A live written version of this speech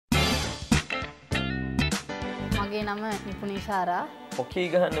මගේ නම Nipuni Ishara. Hockey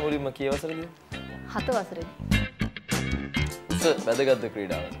ගහන්න මුලින්ම කී වසරේද? 7 වසරේදී. උස වැදගත්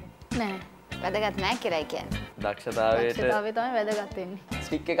ක්‍රීඩාවක්. නෑ. වැදගත් නෑ කියලා කියන්නේ. දක්ෂතාවය තමයි වැදගත් වෙන්නේ.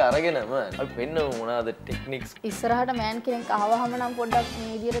 ස්ටික් එක අරගෙනම අපි පෙන්නමු මොනවාද ටෙක්නික්ස්. ඉස්සරහට මෑන් කෙනෙක් ආවහම නම් පොඩ්ඩක්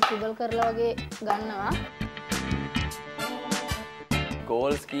මේ විදියට ට්‍රිබල් කරලා වගේ ගන්නවා.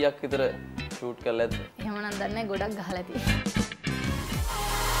 ගෝල්ස් කීයක් විතර ෂූට් කරලා ඇද්ද? එහෙමනම් දන්නේ ගොඩක් ගහලා තියෙනවා.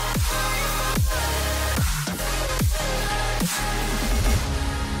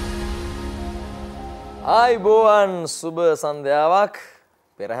 ආයිබෝවන් සුබ සන්ධ්‍යාවක්.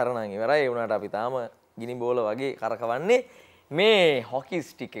 පෙරහැර නම් ඉවරයි. ඒ වුණාට අපි තාම ගිනි බෝල වගේ කරකවන්නේ මේ හොකි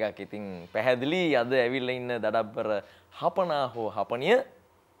ස්ටික් එකක්. ඉතින් පැහැදිලි අද ඇවිල්ලා ඉන්න දඩබ්බර හපනා හෝ හපනිය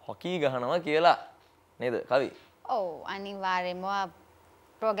හොකි ගහනවා කියලා නේද කවි? ඔව් අනිවාර්යයෙන්ම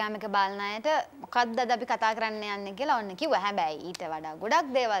ප්‍රෝග්‍රෑම් එක බලන අයට මොකද්ද අද අපි කතා කරන්න යන්නේ කියලා ඔන්න කිව්වා. හැබැයි ඊට වඩා ගොඩක්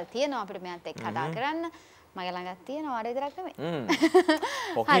දේවල් තියෙනවා අපිට මෙයාත් එක්ක කතා කරන්න. මගේ ළඟත් තියෙනවා අර විතරක් නෙමෙයි.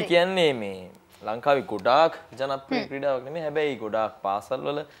 හොකි කියන්නේ මේ ලංකාවේ ගොඩාක් ජනප්‍රිය ක්‍රීඩාවක් නෙමෙයි. හැබැයි ගොඩාක්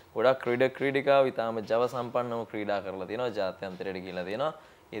පාසල්වල ගොඩාක් ක්‍රීඩිකාවෝ ඊටාම ජව සම්පන්නව ක්‍රීඩා කරලා තියෙනවා. ජාත්‍යන්තරයට ගිහිලා තියෙනවා.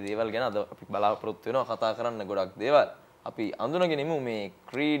 මේ දේවල් ගැන අද අපි බලාපොරොත්තු වෙනවා කතා කරන්න ගොඩක් දේවල්. අපි අඳුනගෙන ඉමු මේ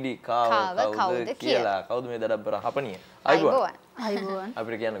ක්‍රීඩිකාව කවුද කියලා. කවුද මේ දඩබ්බර හපනිය? අයිබෝවන්.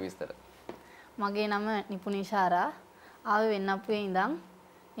 අපිට කියන්න විස්තර. මගේ නම නිපුනි Ishara. ආවේ වෙන්නප්පුවේ ඉඳන්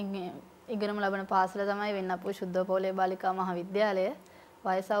ඉගෙනම ලබන පාසල තමයි වෙන්නප්පුව ශුද්ධපෝලේ බාලිකා මහාවිද්‍යාලය.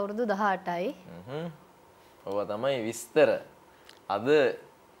 වයස අවුරුදු 18යි. ඔව තමයි විස්තර. අද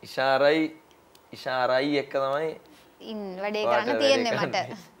ඉෂාරයි එක්ක තමයි වැඩේ කරන්න තියෙන්නේ මට.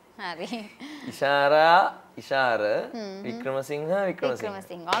 හරි. ඉෂාර වික්‍රමසිංහ.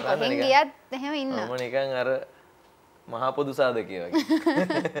 කොහෙන් ගියත් එහෙම ඉන්නවා. මම නිකන් අර මහා පොදු සාධකය වගේ.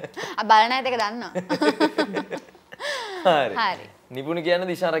 බලන ඇතක දන්නවා. හරි. නිපුණි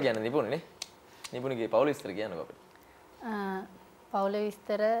කියන්නේ ඉෂාර කියන්නේ නිපුණිනේ. නිපුණිගේ පවුල විස්තර කියන්නකෝ අපිට. පවුල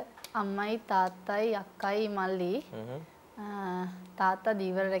විස්තර අම්මයි තාත්තයි අක්කයි මල්ලි. තාත්තා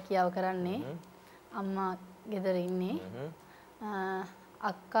දීවර රැකියාව කරන්නේ. අම්මා ගෙදර ඉන්නේ.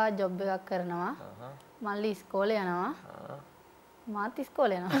 අක්කා ජොබ් එකක් කරනවා. මල්ලි ඉස්කෝලේ යනවා. මාත්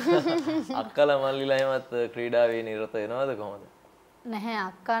ඉස්කෝලේ යනවා. අක්කලා මල්ලිලා එහෙමත් ක්‍රීඩාවේ නිරත වෙනවද කොහොමද? නැහැ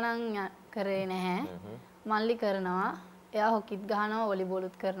අක්කා නම් කරේ නැහැ. මල්ලි කරනවා. එයා හොකිත් ගහනවා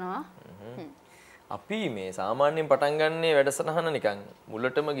වොලිබෝලුත් කරනවා. අපි මේ සාමාන්‍යයෙන් පටන් ගන්නේ වැඩසටහන නිකන්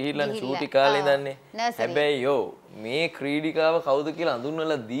මුලටම ගිහිල්ලානේ චූටි කාලේ ඉඳන්නේ. හැබැයි යෝ මේ ක්‍රීඩිකාව කවුද කියලා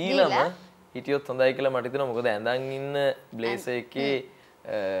අඳුන්වලා දීලම හිටියොත් හොඳයි කියලා මට හිතෙනවා. මොකද ඇඳන් ඉන්න බ්ලේසර් එකේ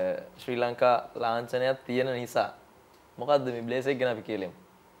ශ්‍රී ලංකා ලාංඡනයක් තියෙන නිසා. මොකද්ද මේ බ්ලේසර් එක ගැන අපි කියලෙමු.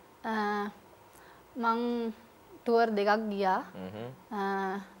 මං ටුවර් දෙකක් ගියා.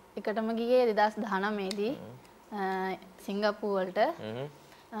 එකටම ගියේ 2019 දී සිංගප්පූර් වලට.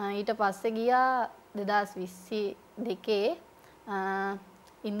 ඊට පස්සේ ගියා 2022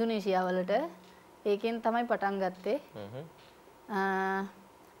 ඉන්දුනීසියා වලට. ඒකෙන් තමයි පටන් ගත්තේ.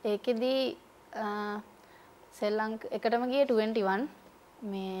 ඒකෙදී එකටම ගියේ 21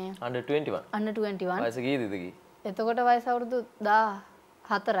 මේ under 21 වයස කීයද ගියේ? එතකොට වයස අවුරුදු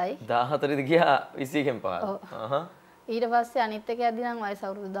 14යි. 14 ද ගියා 21 න් පහළ. ඊට පස්සේ අනිත් එක යද්දී නම් වයස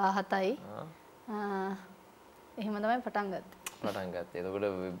අවුරුදු 17යි. එහෙම තමයි පටන් ගත්තේ. එතකොට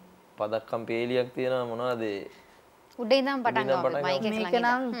පදක්කම් පේලියක් තියෙනවා මොනවද? උඩ ඉඳන් පටන් ගන්නවා මයික් එක මේක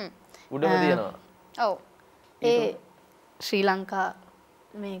නම් උඩම තියෙනවා. ඔව්. ඒ ශ්‍රී ලංකා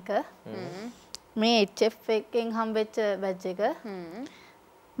මේක. මේ HF එකෙන් හම්බෙච්ච බැච් එක.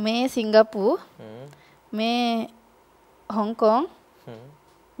 මේ සිංගප්පූර්. මේ හොංකොං.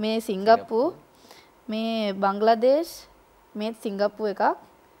 මේ සිංගප්පූර්. මේ බංග්ලාදේශ්. මේ සිංගප්පූර් එකක්.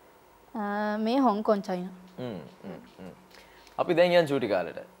 මේ හොංකොං චයිනා. අපි දැන් යන් චූටි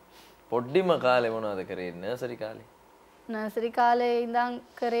කාලෙට. පොඩ්ඩිම කාලේ මොනවද කරේ? නර්සරි කාලේ. නර්සරි කාලේ ඉඳන්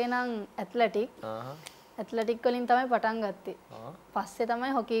කරේ නම් ඇත්ලටික්. ඇත්ලටික් වලින් තමයි පටන් ගත්තේ. පස්සේ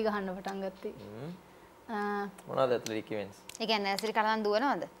තමයි හොකි ගහන්න පටන් ගත්තේ. මොනවද ඇත්ලටික් ඉවෙන්ට්ස්? ඒ කියන්නේ නර්සරි කාලේ නම්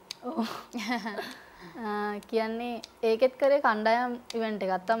දුවනවද? ඔව්. කියන්නේ ඒකෙත් කරේ කණ්ඩායම් ඉවෙන්ට්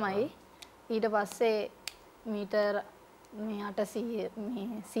එකක් තමයි. ඊට පස්සේ මීටර් මේ 800 මේ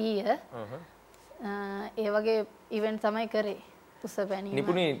 100 ඒ වගේ ඉවෙන්ට් තමයි කරේ. උස පැනීම.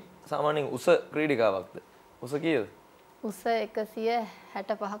 නිපුණි සාමාන්‍යයෙන් උස ක්‍රීඩිකාවක්ද? උස කීයද? උස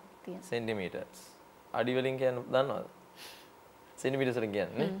 165ක් තියෙනවා. සෙන්ටිමීටර්ස්. අඩි වලින් කියන්නේ දන්නවද? සෙන්ටිමීටර්ස් වලින්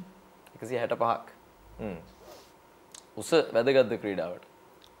කියන්නේ 165ක්. උස වැදගත්ද ක්‍රීඩාවට?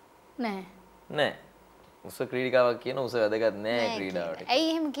 නෑ. උස ක්‍රීඩිකාවක් කියන උස වැදගත් නෑ ක්‍රීඩාවට. ඇයි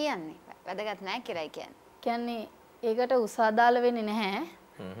එහෙම කියන්නේ? වැදගත් නෑ කියලායි කියන්නේ. කියන්නේ ඒකට උස අදාළ වෙන්නේ නැහැ.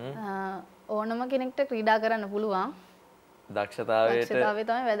 ඕනම කෙනෙක්ට ක්‍රීඩා කරන්න පුළුවන්. දක්ෂතාවයට දක්ෂතාවය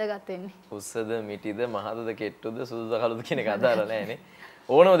තමයි වැදගත් වෙන්නේ. උස්සද මිටිද මහතද කෙට්ටුද සුදුද කළුද කියන එක අදාළ නැහැනේ.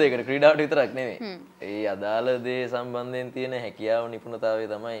 ඕනම දෙයකට ක්‍රීඩාවට විතරක් නෙමෙයි. ඒ අදාළ දේ සම්බන්ධයෙන් තියෙන හැකියාව නිපුණතාවය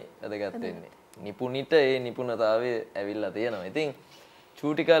තමයි වැදගත් වෙන්නේ. නිපුණිට ඒ නිපුණතාවය ඇවිල්ලා තියෙනවා. ඉතින්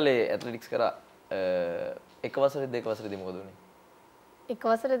චූටි කාලේ ඇත්ලටික්ස් කරා එක වසරේ දෙක වසරේදී මොකද උනේ? එක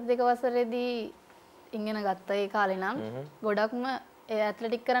වසරේ දෙක වසරේදී ඉගෙන ගත්තා ඒ කාලේ නම් ගොඩක්ම ඒ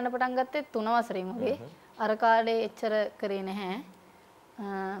ඇත්ලටික් කරන්න පටන් ගත්තේ 3 වසරේම වගේ. අර කාලේ එච්චර කරේ නැහැ.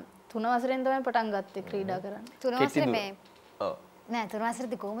 3 වසරෙන් තමයි පටන් ගත්තේ ක්‍රීඩා කරන්න. 3 වසරේ මේ ඔව්. නෑ 3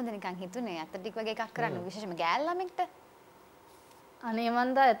 වසරේදී කොහොමද නිකන් හිතුනේ ඇත්ලටික් වගේ එකක් කරන්න විශේෂයෙන්ම ගෑල් ළමෙක්ට? අනේ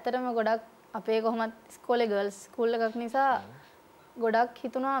මන්දා ඇත්තටම ගොඩක් අපේ කොහොමත් ඉස්කෝලේ ගර්ල්ස් ස්කූල් එකක් නිසා ගොඩක්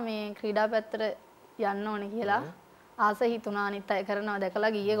හිතුණා මේ ක්‍රීඩා පැත්තට යන්න ඕනේ කියලා. ආස හිතුණා අනිත් අය කරනවා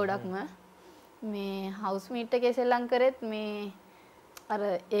දැකලා ගියේ ගොඩක්ම. මේ හවුස් මීට් එකේ සෙල්ලම් කරෙත් මේ අර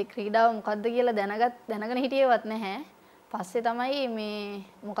ඒ ක්‍රීඩාව මොකද්ද කියලා දැනගෙන හිටියේවත් නැහැ. පස්සේ තමයි මේ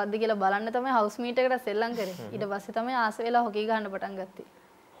මොකද්ද කියලා බලන්න තමයි හවුස් මීට් එකට සෙල්ලම් කරේ. ඊට පස්සේ තමයි ආස වෙලා හොකි ගහන්න පටන් ගත්තේ.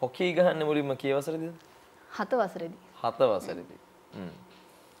 හොකි ගහන්න මුලින්ම කී වසරේදීද? 7 වසරේදී. 7 වසරේදී.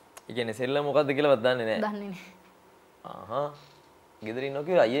 ඒ කියන්නේ සෙල්ලම් මොකද්ද කියලාවත් දන්නේ නැහැ. දන්නේ නැහැ. ආහා. ගෙදර ඉන්නෝ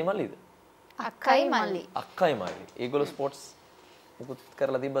කිව්වා අයියේ මල්ලිද? අක්කයි මල්ලි. අක්කයි මල්ලි. ඒගොල්ලෝ ස්පෝර්ට්ස් මුකුත්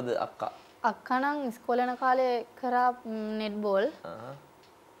කරලා තිබ්බද අක්කා? අක්කා නම් ඉස්කෝලේ යන කාලේ කරා නෙට් බෝල්.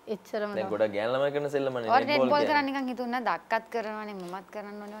 එච්චරම දැන් ගොඩක් ගෑන් ළමයි කරන සෙල්ලමනේ ඔය නෙට් බෝල් කරන්න නිකන් හිතුන්නේ නැද්ද අක්කත් කරනවනේ මමත්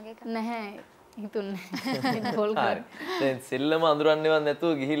කරන්න ඕනේ වගේ එකක් නැහැ හිතුන්නේ නෙට් බෝල් කරා. දැන් සෙල්ලම අඳුරන්නේවත්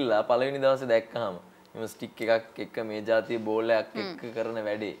නැතුව ගිහිල්ලා පළවෙනි දවසේ දැක්කහම එම ස්ටික් එකක් එක්ක මේ જાතිය බෝල් එකක් එක්ක කරන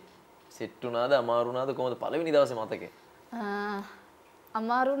වැඩේ සෙට් උනාද අමාරු උනාද කොහොමද පළවෙනි දවසේ මතකේ?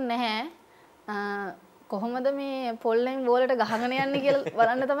 අමාරු නැහැ. කොහොමද මේ පොල්ලෙන් බෝලට ගහගෙන යන්නේ කියලා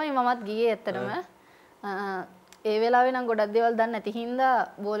බලන්න තමයි මමත් ගියේ ඇත්තටම. ඒ වෙලාවේ නම් ගොඩක් දේවල් දන්නේ නැති හින්දා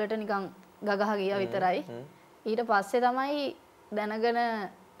බෝලට නිකන් ගගහ ගියා විතරයි. ඊට පස්සේ තමයි දැනගෙන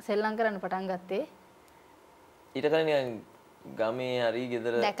සෙල්ලම් කරන්න පටන් ගත්තේ. ඊට කලින් නිකන් ගමේ හරි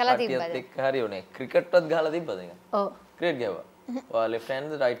ගෙදර දැකලා කට්ටියත් එක්ක හරි උනේ ක්‍රිකට්වත් ගහලා තිබ්බද නිකන්? ඔව්. ක්‍රිකට් ගහුවා. ඔයා left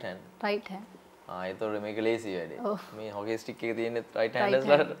hand ද right hand? right hand. ඒතකොට මේක ලේසි වැඩේ. මේ හොකි ස්ටික් එක තියෙන්නේ right handers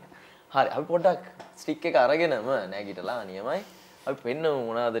හරි අපි පොඩ්ඩක් ස්ටික් එක අරගෙනම නැගිටලා නියමයි. අපි පෙන්නමු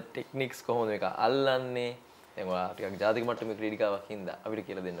මොනවාද ටෙක්නික්ස් කොහොමද මේක අල්ලන්නේ. දැන් ඔයා ටිකක් ජාතික මට්ටමේ ක්‍රීඩිකාවක් හින්දා අපිට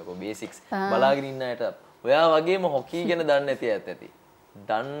කියලා දෙන්නකෝ බේසික්ස්. බලාගෙන ඉන්න අයට ඔයා වගේම හොකි ගැන දන්නේ නැති අයත් ඇති.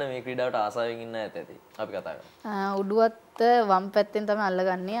 දන්න මේ ක්‍රීඩාවට ආසාවෙන් ඉන්න අයත් ඇති. අපි කතා කරමු. උඩුවත් වම් පැත්තෙන් තමයි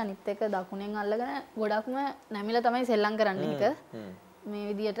අල්ලගන්නේ. අනිත් එක දකුණෙන් අල්ලගෙන ගොඩක්ම නැමිලා තමයි සෙල්ලම් කරන්නේ එක. මේ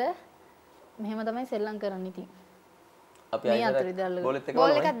විදියට මෙහෙම තමයි සෙල්ලම් කරන්නේ ඉතින්. අපි අයියට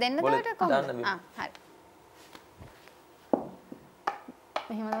බෝල් එකක් දෙන්න තවට කොහොමද? හරි.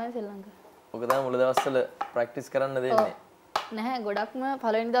 මෙහෙම තමයි සෙල්ලම් කරන්නේ. ඔක තමයි මුල දවස්වල ප්‍රැක්ටිස් කරන්න දෙන්නේ. නැහැ ගොඩක්ම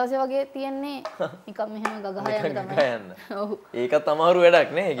පළවෙනි දවසේ වගේ තියෙන්නේ නිකන් මෙහෙම ගගහ යන්න තමයි. ඔව්. ඒකත් අමාරු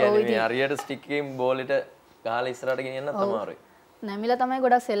වැඩක් නේ. ඒ කියන්නේ මේ හරියට ස්ටික් එකෙන් බෝලෙට ගහලා ඉස්සරහට ගෙනියන්නත් අමාරුයි. නැමිලා තමයි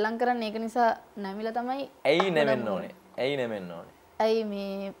ගොඩක් සෙල්ලම් කරන්නේ. ඒක නිසා නැමිලා තමයි ඇයි නැමෙන්න ඕනේ? ඇයි නැමෙන්න ඕනේ? ඇයි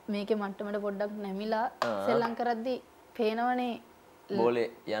මේකේ මට්ටමට පොඩ්ඩක් නැමිලා සෙල්ලම් කරද්දි පේනවනේ බෝලේ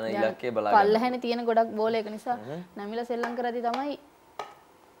යන ඉලක්කය බලාගන්න. පල්ලහැනේ තියෙන ගොඩක් බෝල ඒක නිසා නැමිලා සෙල්ලම් කරද්දි තමයි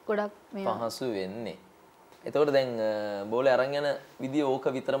ගොඩක් මේ පහසු වෙන්නේ. එතකොට දැන් බෝලේ අරන් යන විදිය ඕක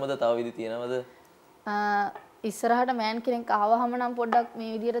විතරමද තව විදි තියෙනවද? ඉස්සරහට මෑන් කෙනෙක් ආවහම නම් පොඩ්ඩක්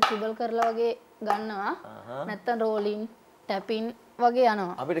මේ විදියට ත්‍රිබල් කරලා වගේ ගන්නවා. නැත්තම් රෝලින්, ටැපින් වගේ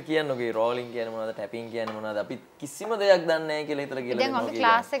යනවා. අපිට කියන්නකෝ රෝලින් කියන්නේ මොනවද, ටැපින් කියන්නේ මොනවද? අපි කිසිම දෙයක් දන්නේ නැහැ කියලා හිතලා කියලා දෙනවා. දැන් අපි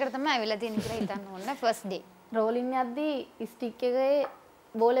ක්ලාස් එකට තමයි ඇවිල්ලා තියෙන්නේ කියලා හිතන්න ඕනේ ෆස්ට් ඩේ. රෝලින් යද්දී ස්ටික් එකේ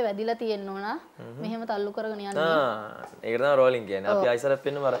බෝලේ වැදිලා තියෙන්න ඕන. මෙහෙම තල්ලු කරගෙන යන්නේ. ඒක තමයි රෝලින් කියන්නේ. අපි අයිසරක්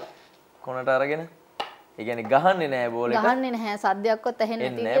පෙන්නමු අර කොනට අරගෙන. ඒ කියන්නේ ගහන්නේ නැහැ බෝලෙට. ගහන්නේ නැහැ. සද්දයක්වත් ඇහෙන්නේ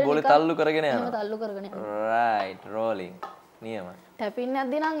නැති නෑ බෝලේ තල්ලු කරගෙන යනවා. මෙහෙම තල්ලු කරගෙන යනවා. Right rolling. නියමයි. ටැපින්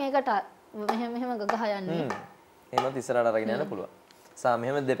යද්දී නම් ඒකට මෙහෙම ගගහ යන්නේ. එහෙමත් ඉස්සරහට අරගෙන යන්න පුළුවන්. සා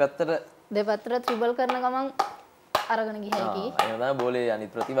මෙහෙම දෙපැත්තට ත්‍රිබල් කරන ගමන් අරගෙන ගිය හැකි. එහෙම තමයි බෝලේ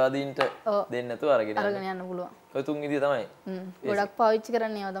අනිත් ප්‍රතිවාදීන්ට දෙන්න නැතුව අරගෙන යන්න පුළුවන්. ඔය තුන් විදිය තමයි. ගොඩක් පාවිච්චි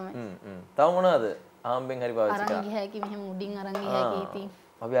කරන්නේ ඒවා තමයි. තව මොනවද? ආම්බෙන් හරි පාවිච්චි කරා. අරන් ගිය හැකි මෙහෙම උඩින් අරන් ගිය හැකි ඉතින්.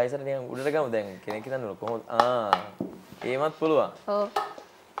 අපි ආයිසර නිකන් උඩට ගමු දැන් කෙනෙක් හිතන්න කොහොමද? ඒමත් පුළුවන්. ඔව්.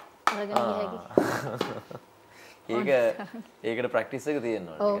 අරගෙන ගිය හැකි. ඒකට ප්‍රැක්ටිස් එක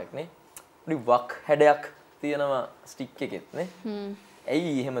තියෙනවා ටිකක් නේ. පොඩි වක් හැඩයක් තියෙනවා ස්ටික් එකෙත් නේ.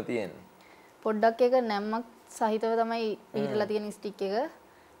 ඇයි එහෙම තියෙන්නේ? පොඩ්ඩක් එක නැම්මක් සහිතව තමයි පිටලා තියෙන ස්ටික් එක.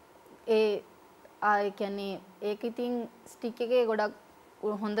 ඒ කියන්නේ ඒක ඉතින් ස්ටික් එකේ ගොඩක්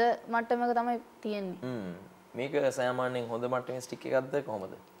හොඳ මට්ටමක තමයි තියෙන්නේ. මේක සාමාන්‍යයෙන් හොඳ මට්ටමේ ස්ටික් එකක්ද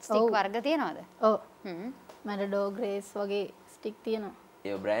කොහොමද? ස්ටික් වර්ග තියනවද? ඔව්. මැඩඩෝ ග්‍රේස් වගේ ස්ටික් තියෙනවා.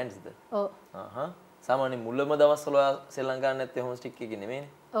 ඒ බ්‍රෑන්ඩ්ස්ද? ඔව්. ආහා. සාමාන්‍ය මුලම දවස්වල ශ්‍රී ලංකාවේ නැත්තේ හෝම් ස්ටික් එකකින් නෙමෙයිනේ.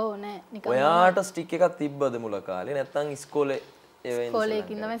 ඔව් නෑ නිකන්. ඔයාට ස්ටික් එකක් තිබ්බද මුල කාලේ නැත්නම් ඉස්කෝලේ ඒ වෙන්නේ? ඉස්කෝලේ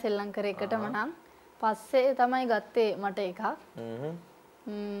එකකින් තමයි ශ්‍රී ලංකාවේ එකටම නම්. පස්සේ තමයි ගත්තේ මට එකක්.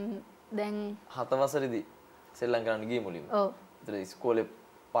 දැන් 7 වසරේදී ශ්‍රී ලංකාවට ගියේ මුලින්ම. ඔව්. ඒතර ඉස්කෝලේ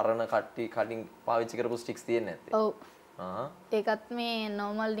පරණ කට්ටි කටින් පාවිච්චි කරපු ස්ටික්ස් තියෙන්නේ නැත්තේ. ඔව්. ඒකත් මේ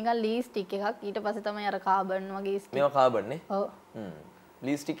නෝමල් නිකන් ලී ස්ටික් එකක්. ඊට පස්සේ තමයි අර කාබන් වගේ ස්ටික්. මේවා කාබන් නේ? ඔව්.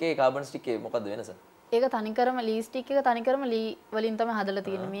 ලී ස්ටික් එකේ කාබන් ස්ටික් එකේ මොකද්ද වෙනස? ඒක තනිකරම ලී ස්ටික් එක තනිකරම ලී වලින් තමයි හදලා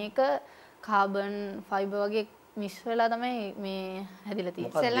තියෙන්නේ. මේක කාබන් ෆයිබර් වගේ මික්ස් වෙලා තමයි මේ හැදිලා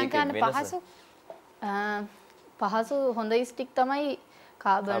තියෙන්නේ. ශ්‍රී ලංකාවේ පහසු පහසු හොඳ ස්ටික් තමයි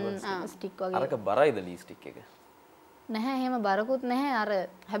කාබන් ස්ටික් වගේ. අරක බරයිද ලී ස්ටික් එක? නැහැ එහෙම බරකුත් නැහැ. අර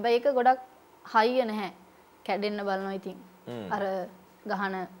හැබැයි ඒක ගොඩක් හයිය නැහැ. කැඩෙන්න බලනවා ඉතින්. අර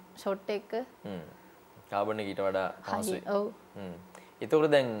ගහන ෂොට් එක. කාබන් එක ඊට වඩා පහසුයි. ඔව්.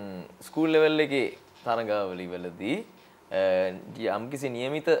 එතකොට දැන් ස්කූල් ලෙවල් එකේ තරඟාවලි වලදී යම්කිසි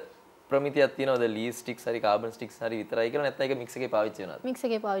නියමිත ප්‍රමිතියක් තියෙනවද ලී ස්ටික්ස් හරි කාබන් ස්ටික්ස් හරි විතරයි කියලා නැත්නම් ඒක මික්ස් එකේ පාවිච්චි වෙනවද? මික්ස්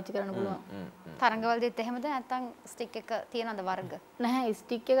එකේ පාවිච්චි කරන්න පුළුවන්. තරඟවලදීත් එහෙමද නැත්නම් ස්ටික් එක තියනවද වර්ග? නැහැ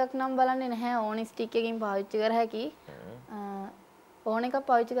ස්ටික් එකක් නම් බලන්නේ නැහැ. ඕනි ස්ටික් එකකින් පාවිච්චි කර හැකි. ඕන එකක්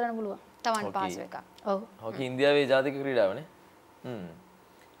පාවිච්චි කරන්න පුළුවන්. තමන් පාස් එකක්. ඔව්. හොකි ඉන්දියාවේ ජාතික ක්‍රීඩාවනේ.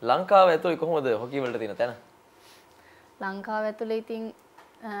 ලංකාව ඇතුලේ කොහොමද හොකි වලට තියෙන තැන? ලංකාව ඇතුලේ ඉතින්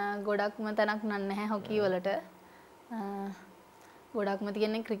ගොඩක්ම තැනක් නැහැ හොකි වලට. ගොඩක්ම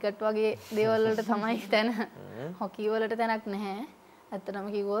තියෙන්නේ ක්‍රිකට් වගේ දේවල් වලට තමයි තැන. හොකි වලට තැනක් නැහැ.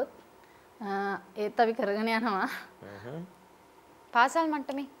 ඇත්තටම කිව්වොත් ඒත් අපි කරගෙන යනවා. පාසල්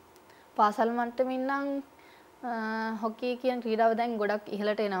මට්ටමේ පාසල් මට්ටමින් නම් හොකි කියන ක්‍රීඩාව දැන් ගොඩක්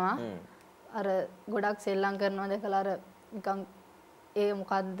ඉහළට එනවා. අර ගොඩක් සෙල්ලම් කරනවා දැකලා අර නිකන් ඒ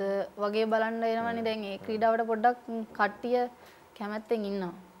මොකද්ද වගේ බලන්න එනවනේ දැන් ඒ ක්‍රීඩාවට පොඩ්ඩක් කට්ටිය කැමැත්තෙන්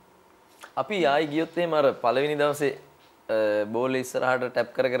ඉන්නවා. අපි ආයි ගියොත් එහෙම අර පළවෙනි දවසේ බෝල් ඉස්සරහට ටැප්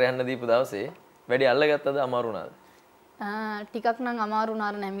කර කර යන්න දීපු දවසේ වැඩි අල්ලගත්තද අමාරු වුණාද? ටිකක් නම් අමාරු වුණා.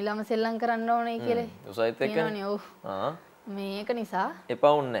 අර නැමිලාම සෙල්ලම් කරන්න ඕනේ කියලා. උසයිත් එක්කනේ. ඔව්. මේක නිසා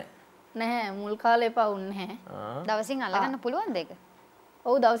එපා වුන්නේ නැහැ. මුල් කාලේ එපා වුන්නේ නැහැ. දවසින් අල්ලගන්න පුළුවන්ද ඒක?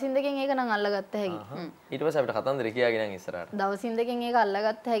 ඔව් දවසින් දෙකෙන් ඒක නම් අල්ලගත්ත හැකි. ඊට පස්සේ අපිට කතන්දර කියාගෙන යන් ඉස්සරහට. දවසින් දෙකෙන් ඒක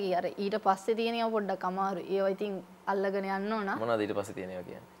අල්ලගත්ත හැකි. අර ඊට පස්සේ තියෙන ඒවා පොඩ්ඩක් අමාරුයි. ඒවා ඉතින් අල්ලගෙන යන්න ඕන. මොනවද ඊට පස්සේ තියෙන ඒවා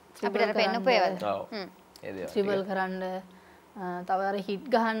කියන්නේ? අපිට අර පෙන්නපු ඒවාද? ඔව්. ඒ දේවල්. ට්‍රිබල් කරන්න තව අර හිට්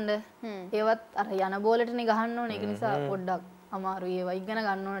ගහන්න ඒවත් අර යන බෝලෙටනේ ගහන්න ඕනේ. ඒක නිසා පොඩ්ඩක් අමාරුයි. ඒවා ඉගෙන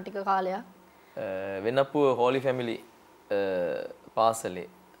ගන්න ඕන ටික කාලයක්. වෙනප්පුව හෝලි ෆැමිලි පාසලේ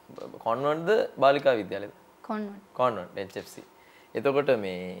කොන්වන්ට්ද බාලිකා විද්‍යාලයද? කොන්වන්ට් HFC. එතකොට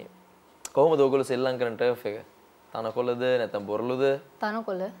මේ කොහොමද ඔයගොල්ලෝ සෙල්ලම් කරන ටර්ෆ් එක? තනකොළද නැත්නම් බොරළුද?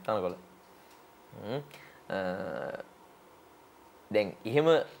 තනකොළ. දැන් එහෙම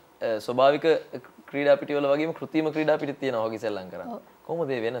ස්වභාවික ක්‍රීඩා පිටිවල වගේම කෘත්‍රිම ක්‍රීඩා පිටි තියෙනවා හොකි සෙල්ලම් කරන්න.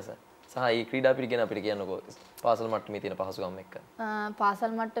 කොහොමද ඒ වෙනස? සහ මේ ක්‍රීඩා පිටි ගැන අපිට කියන්නකෝ පාසල් මට්ටමේ තියෙන පහසුකම් එක්ක.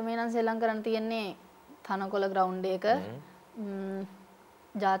 පාසල් මට්ටමේ නම් සෙල්ලම් කරන්න තියෙන්නේ තනකොළ ග්‍රවුන්ඩ් එක.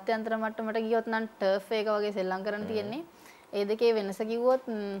 ජාත්‍යන්තර මට්ටමට ගියොත් නම් ටර්ෆ් එක වගේ සෙල්ලම් කරන්න තියෙන්නේ. ඒ දෙකේ වෙනස කිව්වොත්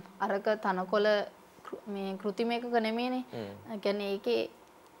අරක තනකොළ මේ කෘත්‍රිම එකක නෙමෙයිනේ. ඒ කියන්නේ ඒකේ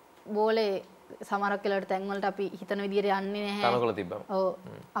බෝලේ සමහරක් වෙලාවට තැන් වලට අපි හිතන විදියට යන්නේ නැහැ. තනකොළ තිබ්බම. ඔව්.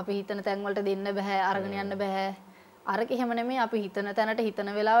 අපි හිතන තැන් වලට දෙන්න බෑ, අරගෙන යන්න බෑ. අරක එහෙම නෙමෙයි අපි හිතන තැනට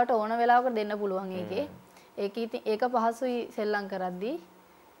හිතන වෙලාවට ඕන වෙලාවකට දෙන්න පුළුවන් ඒකේ. ඒක පහසුයි සෙල්ලම් කරද්දී.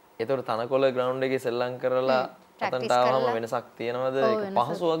 ඒතකොට තනකොළ ග්‍රවුන්ඩ් එකේ සෙල්ලම් කරලා අතන්ට ආවම වෙනසක් තියෙනවද? ඒක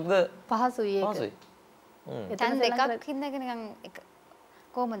පහසුවක්ද? පහසුයි ඒක. පහසුයි. තැන් දෙකක් හින්දාගෙන නිකන් එක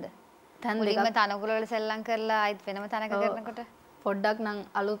කොහමද? තැන් දෙකක් මුලින්ම තනකොළ වල සෙල්ලම් කරලා ආයිත් වෙනම තැනක කරනකොට පොඩ්ඩක් නම්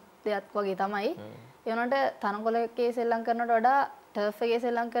අලුත් දෙයක් වගේ තමයි. ඒ වුණාට තනකොළ එකේ සෙල්ලම් කරනවට වඩා ටර්ෆ් එකේ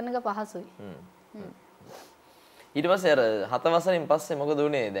සෙල්ලම් කරන එක පහසුයි. ඊට පස්සේ අර 7 වසරෙන් පස්සේ මොකද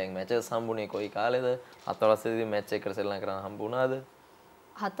උනේ? දැන් මැචස් හම්බුනේ කොයි කාලෙද? 7 වසරේදී මැච් එකකට සෙල්ලම් කරන්න හම්බුණාද?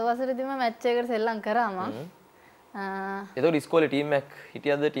 7 වසරේදීම මැච් එකකට සෙල්ලම් කරා මම. එතකොට ඉස්කෝලේ ටීම් එකක්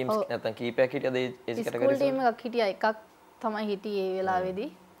හිටියද? ටීම්ස් නැත්නම් කීපයක් හිටියද ඒ කැටගරි? ඉස්කෝලේ ටීම් එකක් හිටියා. එකක් තමයි හිටියේ ඒ වෙලාවේදී.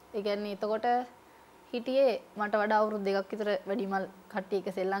 ඒ කියන්නේ එතකොට හිටියේ මට වඩා අවුරුදු 2ක් විතර වැඩිමල් කට්ටිය එක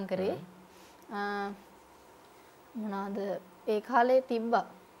සෙල්ලම් කරේ. මොනවාද ඒ කාලේ තිබ්බා.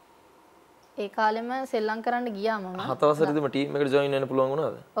 ඒ කාලෙම සෙල්ලම් කරන්න ගියා මම. 7 වසරේදීම ටීම් එකට ජොයින් වෙන්න පුළුවන්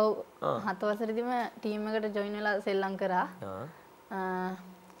වුණාද? ඔව්. 7 වසරේදීම ටීම් එකට ජොයින් වෙලා සෙල්ලම් කරා.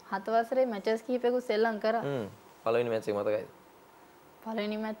 7 වසරේ මැචස් කිහිපයකුත් සෙල්ලම් කරා. පළවෙනි මැච් එක මතකයිද?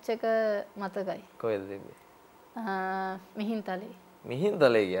 පළවෙනි මැච් එක මතකයි. කොහෙද තිබ්බේ? මිහින්තලේ.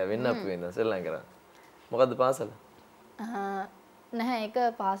 මිහින්තලේ ගියා වෙන්න අපි වෙන්න සෙල්ලම් කරා. මොකද්ද පාසල? නැහැ ඒක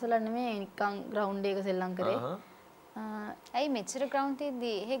පාසල නෙමෙයි නිකන් ග්‍රවුන්ඩ් එක සෙල්ලම් කරේ. ඇයි මෙච්චර ග්‍රවුන්ඩ්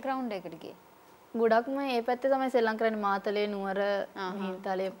තියෙද්දි එහෙ ග්‍රවුන්ඩ් එකට ගියේ? ගොඩක්ම ඒ පැත්තේ තමයි සෙල්ලම් කරන්නේ මාතලේ නුවර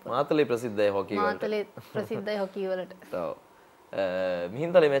මිහින්තලේ. මාතලේ ප්‍රසිද්ධයි හොකි වලට. මාතලේ ප්‍රසිද්ධයි හොකි වලට. ඔව්.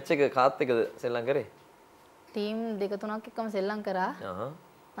 මිහින්තලේ මැච් එක කාත් එක්කද සෙල්ලම් කරේ? ටීම් 2-3ක් එක්කම සෙල්ලම් කරා.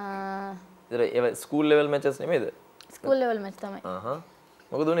 ඒතර ඒ ස්කූල් ලෙවල් මැචස් නෙමෙයිද? ස්කූල් ලෙවල් මැච් තමයි.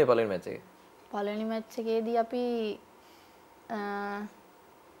 මොකද උනේ පළවෙනි මැච් එකේ? පළවෙනි මැච් එකේදී අපි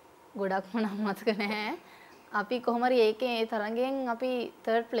ගොඩක්ම නම් මතක නැහැ. අපි කොහොම හරි ඒකේ ඒ තරඟයෙන් අපි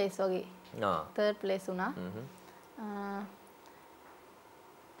 3rd place වගේ. 3rd place වුණා.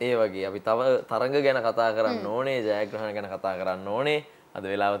 ඒ වගේ අපි තව තරඟ ගැන කතා කරන්න ඕනේ, ජයග්‍රහණ ගැන කතා කරන්න ඕනේ. අද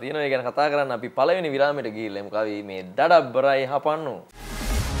වෙලාව තියෙනවා ඒ ගැන කතා කරන්න. අපි පළවෙනි විරාමයට ගිහිල්ලා එමු කවි මේ දඩබ්බරයි හපන්නු.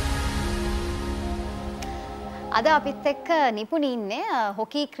 අද අපිත් එක්ක නිපුණි ඉන්නේ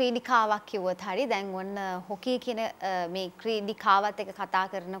හොකි ක්‍රීඩිකාවක් කිව්වොත් හරි. දැන් ඔන්න හොකි කියන මේ ක්‍රීඩිකාවත් එක්ක කතා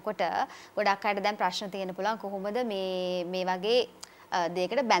කරනකොට ගොඩක් අයට දැන් ප්‍රශ්න තියෙන්න පුළුවන් කොහොමද මේ වගේ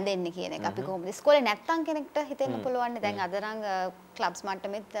දෙයකට බැඳෙන්නේ කියන එක. අපි කොහොමද ඉස්කෝලේ නැත්තම් කෙනෙක්ට හිතෙන්න පුළුවන්. දැන් අද නම් ක්ලබ්ස්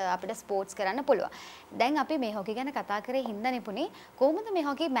මට්ටමෙත් අපිට ස්පෝර්ට්ස් කරන්න පුළුවන්. දැන් අපි මේ හොකි ගැන කතා කරේ හින්දා නිපුණි කොහොමද මේ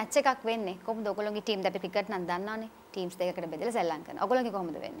හොකි මැච් එකක් වෙන්නේ? කොහොමද ඔයගොල්ලෝගේ ටීම් අපි ක්‍රිකට් නම් දන්නවනේ. ටීම්ස් දෙකකට බෙදලා සෙල්ලම් කරනවා. ඔයගොල්ලෝගේ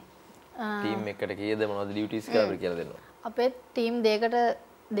කොහොමද වෙන්නේ? ටීම් එකට කීයද මොනවද ඩියුටිස් කියලා අපිට කියලා දෙන්න. අපේ ටීම්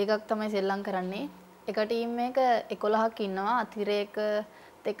දෙකක් තමයි සෙල්ලම් කරන්නේ. එක ටීම් එක 11ක් ඉන්නවා. අතිරේක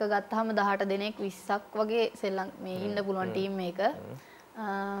එක්ක ගත්තාම 18 දෙනෙක් 20ක් වගේ සෙල්ලම් මේ ඉන්න පුළුවන් ටීම් එක.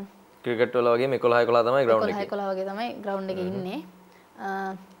 ක්‍රිකට් වල වගේ 11 තමයි ග්‍රවුන්ඩ් එකේ. 11 වගේ තමයි ග්‍රවුන්ඩ් එකේ ඉන්නේ.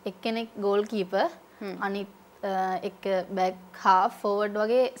 එක්කෙනෙක් ගෝල් කීපර් අනිත් එක බැක් හාෆ් ෆෝවර්ඩ්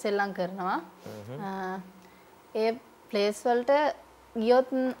වගේ සෙල්ලම් කරනවා. ඒ ප්ලේස් වලට ගියොත්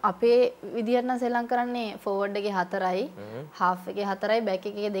අපේ විදිහට නම් සෙල්ලම් කරන්නේ ෆෝවර්ඩ් එකේ 4යි, හාෆ් එකේ 4යි, බැක්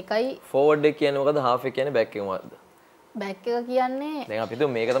එකේ 2යි. ෆෝවර්ඩ් එක කියන්නේ මොකද? හාෆ් එක කියන්නේ බැක් එක මොකද්ද? බැක් එක කියන්නේ දැන් අපි හිතුව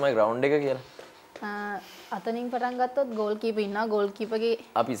මේක තමයි ග්‍රවුන්ඩ් එක කියලා. අතනින් පටන් ගත්තොත් ගෝල් කීපර් ඉන්නවා. ගෝල් කීපර්ගේ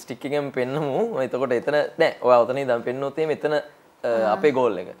අපි ස්ටික් එකෙන් පෙන්නමු. එතකොට එතන නෑ. ඔය ඔතනින් දැන් පෙන්නොත් එතන අපේ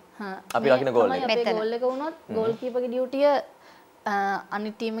ගෝල් එක. අපි ලකින ගෝල් එක. අපේ ගෝල් එක වුණොත් ගෝල් කීපර්ගේ ඩියුටිය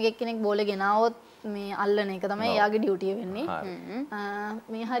අනිත් ටීම් එකේ කෙනෙක් බෝලේ ගෙනාවොත් මේ අල්ලන එක තමයි එයාගේ ඩියුටිය වෙන්නේ.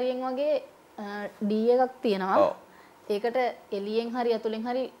 මේ හරියෙන් වගේ D එකක් තියෙනවා. ඒකට එළියෙන් හරි ඇතුලෙන්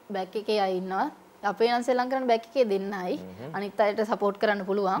හරි බැක් එකේ අය ඉන්නවා. අපේ නම් සෙල්ලම් කරන්න බැක් එකේ දෙන්නයි. අනිත් අයට සපෝට් කරන්න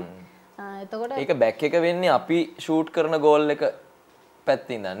පුළුවන්. එතකොට ඒක බැක් එක වෙන්නේ අපි ෂූට් කරන ගෝල් එක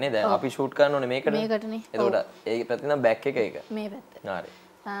පැත්තින් දන්නේ. දැන් අපි ෂූට් කරන්න ඕනේ මේකනේ. එතකොට ඒ පැත්තින් නම් බැක් එක ඒක. මේ පැත්ත. හරි.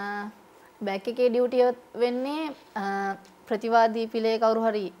 බැක් එකේ ඩියුටිය වෙන්නේ ප්‍රතිවාදී පිලේ කවුරු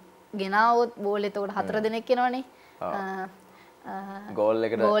හරි ගෙනාවොත් බෝල් එතකොට 4 දෙනෙක් එනවනේ.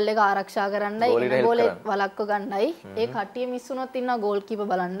 ගෝල් එක ආරක්ෂා කරන්නයි ගෝලේ වලක්ව ගන්නයි. ඒ කට්ටිය මිස් වුණොත් ඉන්නවා ගෝල් කීපර්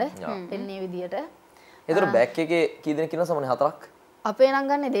බලන්න. එන්නේ විදියට. ඒතර බැක් එකේ කී දෙනෙක් ඉන්නවද? සමහරනේ 4ක්. අපේ නම්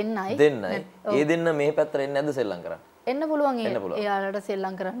ගන්නේ දෙන්නයි. දෙන්නයි. ඒ දෙන්න මේ පැත්තට එන්නේ නැද්ද සෙල්ලම් කරන්න? එන්න පුළුවන් එයාලට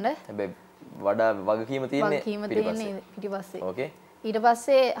සෙල්ලම් කරන්න. හැබැයි වඩා වගකීම තියෙන්නේ පිටිපස්සේ. ඕකේ. ඊට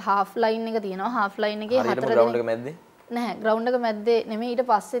පස්සේ හාෆ් ලයින් එක තියෙනවා. හාෆ් ලයින් එකේ 4 දෙනෙක් ග්‍රවුන්ඩ් එක මැද්දේ නැහැ. ග්‍රවුන්ඩ් එක මැද්දේ නෙමෙයි ඊට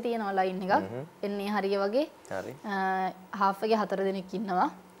පස්සේ තියෙනවා ලයින් එකක්. එන්නේ හරිය වගේ. හරි. හාෆ් එකේ 4 දෙනෙක් ඉන්නවා.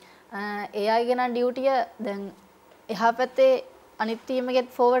 ඒ අයගේ නම් ඩියුටිය දැන් එහා පැත්තේ අනිත් ටීම් එකේ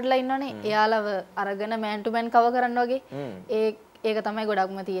ෆෝවර්ඩ් ලයින් ඉන්නවනේ. එයාලව අරගෙන මෑන් ටු මෑන් කවර් කරන්න වගේ. ඒක තමයි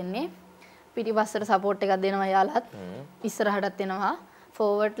ගොඩක්ම තියෙන්නේ. පිටිපස්සට සපෝට් එකක් දෙනවා එයාලත්. ඉස්සරහටත් එනවා.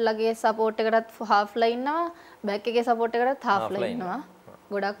 ෆෝවර්ඩ් ලගේ සපෝට් එකටත් හාෆ් ලා ඉන්නවා. බැක් එකේ සපෝට් එකටත් හාෆ් ලා ඉන්නවා.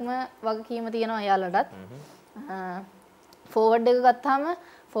 ගොඩක්ම වගකීම තියෙනවා එයාලටත්. ෆෝවර්ඩ් එක ගත්තාම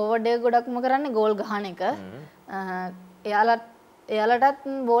ෆෝවර්ඩ් එක ගොඩක්ම කරන්නේ ගෝල් ගහන එක. එයාලටත්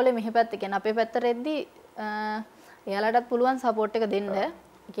බෝලේ මෙහෙ පැත්ත කියන්නේ අපේ පැත්තට එද්දි එයාලටත් පුළුවන් සපෝට් එක දෙන්න.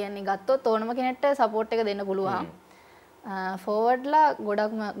 කියන්නේ ගත්තොත් ඕනම කෙනෙක්ට සපෝට් එක දෙන්න පුළුවන්. ෆෝවර්ඩ්ලා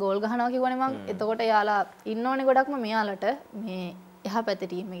ගොඩක්ම ගෝල් ගහනවා කිව්වනේ මං. එතකොට එයාලා ඉන්න ඕනේ ගොඩක්ම මෙයාලට මේ එහා පැත්තේ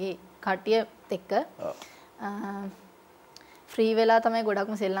ටීම් එකේ කට්ටියත් එක්ක ෆ්‍රී වෙලා තමයි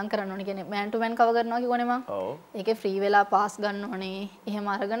ගොඩක්ම සෙල්ලම් කරන්න ඕනේ. කියන්නේ මෑන් ටු මෑන් කවර් කරනවා කිව්වනේ මං. ඒකේ ෆ්‍රී වෙලා පාස් ගන්න ඕනේ. එහෙම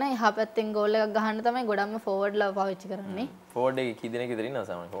අරගෙන එහා පැත්තෙන් ගෝල් එකක් ගහන්න තමයි ගොඩක්ම ෆෝවර්ඩ්ලා පාවිච්චි කරන්නේ. ෆෝවර්ඩ් එකේ කී දෙනෙක් විතර ඉන්නවද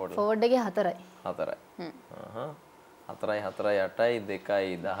සාමාන්‍යයෙන් ෆෝවර්ඩ්? ෆෝවර්ඩ් එකේ 4යි. 4යි. 4යි 8යි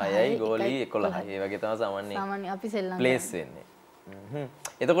 2යි 10යි ගෝලි 11යි. ඒ වගේ තමයි සාමාන්‍ය අපි සෙල්ලම් ප්ලේස් වෙන්නේ.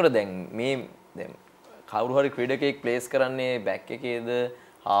 එතකොට දැන් මේ දැන් කවුරු හරි ක්‍රීඩකයෙක් ප්ලේස් කරන්නේ බැක් එකේද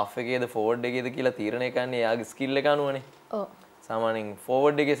හාෆ් එකේද ෆෝවර්ඩ් එකේද කියලා තීරණය කරන්නේ එයාගේ ස්කිල් එක අනුවනේ. ඔව්. සාමාන්‍යයෙන්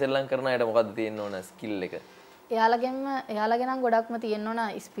ෆෝවර්ඩ් එකේ සෙල්ලම් කරන අයට මොකද්ද තියෙන්න ඕන ස්කිල් එක? එයාලගේ නම් ගොඩක්ම තියෙන්න ඕන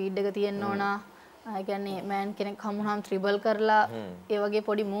ස්පීඩ් එක තියෙන්න ඕන. ඒ කියන්නේ මෑන් කෙනෙක් හමුනහම ට්‍රිබල් කරලා ඒ වගේ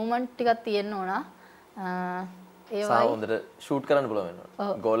පොඩි මූවමන්ට් ටිකක් තියෙන්න ඕන. හොඳට ෂූට් කරන්න පුළුවන් වෙනවා.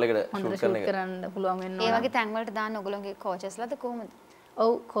 ගෝල් එකට ෂූට් කරන්න පුළුවන් වෙනවා. ඒ වගේ තැන් වලට දාන්න ඔයගොල්ලෝගේ කෝචස්ලාද කොහොමද?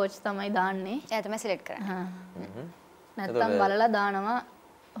 ඔව් කෝච් තමයි දාන්නේ. එයා තමයි සිලෙක්ට් කරන්නේ. නැත්තම් බලලා දානවා.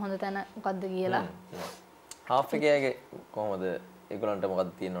 හොඳ තැන මොකද්ද කියලා. හාෆ් එකේ කොහොමද ඒගොල්ලන්ට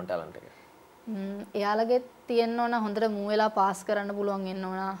මොකද්ද තියෙනව ටැලන්ට් එක? එයාලගේ තියෙන්න ඕන හොඳට මූව් වෙලා පාස් කරන්න පුළුවන් වෙන්න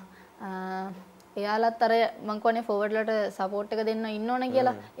ඕන. එයාලත් අර මං කියන්නේ ෆෝවර්ඩ් වලට සපෝට් එක දෙන්න ඉන්න ඕන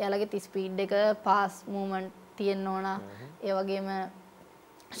කියලා. එයාලගේ ස්පීඩ් එක පාස් මූවමන්ට් තියෙන්න ඕන. ඒ වගේම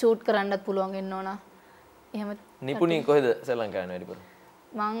ෂූට් කරන්නත් පුළුවන් වෙන්න ඕන. එහෙම නිපුණී කොහෙද සෙල්ලම් කරන්නේ වැඩිපුර?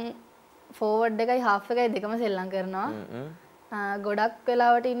 මං ෆෝවර්ඩ් එකයි හාෆ් එකයි දෙකම සෙල්ලම් කරනවා. ගොඩක්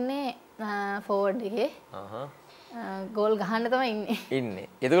වෙලාවට ඉන්නේ ෆෝවර්ඩ් එකේ. ගෝල් ගහන්න තමයි ඉන්නේ.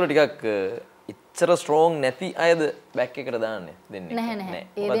 එතකොට ටිකක් ඉච්චර ස්ට්‍රෝං නැති අයද බැක් එකට දාන්නේ දෙන්නේ? නැහැ.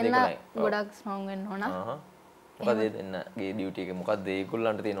 ඒ දෙන්න ගොඩක් ස්ට්‍රෝං වෙන්න ඕන. මොකද ඒ දෙන්නගේ ඩියුටි එක මොකද්ද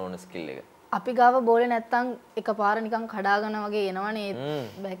ඒගොල්ලන්ට තියෙන ඕන ස්කිල් එක? අපි ගාව බෝලේ නැත්තම් එකපාර නිකන් කඩාගෙන වගේ එනවනේ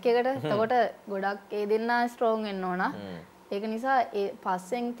බැක් එකට. එතකොට ගොඩක් ඒ දෙන්න ස්ට්‍රෝං වෙන්න ඕන. ඒක නිසා ඒ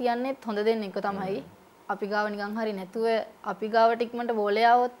පස්සෙන් තියන්නේත් හොඳ දෙන්නෙක් තමයි. අපි ගාව නිකන් හරි නැතුව අපි ගාවට ඉක්මනට බෝලේ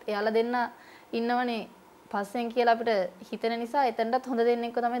ආවොත් එයාලා දෙන්න ඉන්නවනේ පස්සෙන් කියලා අපිට හිතෙන නිසා එතනටත් හොඳ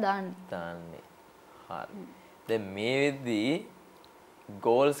දෙන්නෙක්ව තමයි දාන්නේ. හරි. දැන් මේ වෙද්දී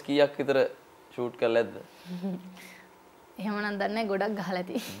ගෝල්ස් කීයක් විතර ෂූට් කරලාද? එහෙමනම් දන්නේ ගොඩක් ගහලා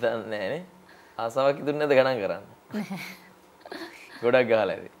ඇති. දන්නේ නැහනේ. ආසාවක් ඉදුන්නේ නැද්ද ගණන් කරන්න? ගොඩක් ගහලා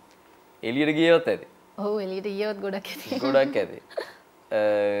ඇති. එළියට ගියවත් ඇති. ඔව් එළියට ගියවත් ගොඩක් ඇති. ගොඩක් ඇති.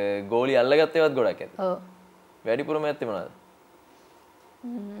 ගෝලි අල්ලගත්තේවත් ගොඩක් ඇති. ඔව්. වැඩිපුරම ඇත්තේ මොනවද?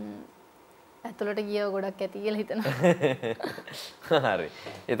 ඇතුළට ගියව ගොඩක් ඇති කියලා හිතනවා. හරි.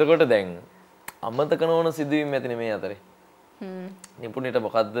 එතකොට දැන් අමතක නොවන සිදුවීම් ඇතිනේ මේ අතරේ. නිපුණිට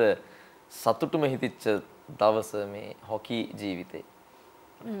මොකද්ද සතුටුම හිතිච්ච දවස මේ හොකි ජීවිතේ?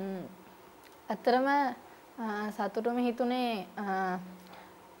 ඇත්තටම සතුටුම හිතුනේ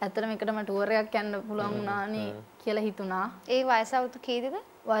ඇත්තටම එකටම ටුවර් එකක් යන්න පුළුවන් වුණානේ කියලා හිතුණා. ඒ වයස අවුරුදු කීයද?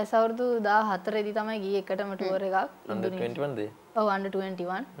 වයස අවුරුදු 14 දී තමයි ගියේ එකටම ටුවර් එකක්. under 21 ද? ඔව් under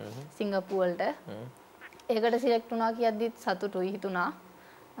 21 සිංගප්පූර් වලට. ඒකට සිලෙක්ට් වුණා කියද්දිත් සතුටුයි හිතුණා.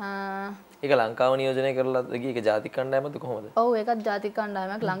 ඒක ලංකාව නියෝජනය කරලාද ගියේ? ඒක ජාතික කණ්ඩායමද කොහොමද? ඔව් ඒකත් ජාතික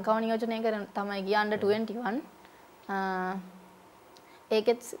කණ්ඩායමක්. ලංකාව නියෝජනය කරන තමයි ගියේ under 21.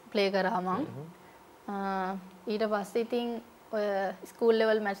 ඒකෙත් ප්ලේ කරා මං. ඊට පස්සේ ඉතින් ඔය ස්කූල්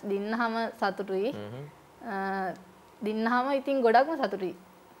ලෙවල් මැච් දින්නාම සතුටුයි. දින්නාම ඉතින් ගොඩක්ම සතුටුයි.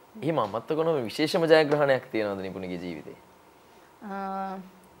 එහෙම අමතක නොවන විශේෂම ජයග්‍රහණයක් තියෙනවද නිපුණගේ ජීවිතේ?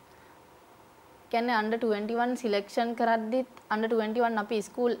 කියන්නේ under 21 සිලෙක්ෂන් කරද්දිත් under 21 අපි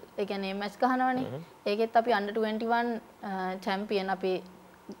ස්කූල් ඒ කියන්නේ මැච් ගහනවනේ. ඒකෙත් අපි under 21 චැම්පියන් අපේ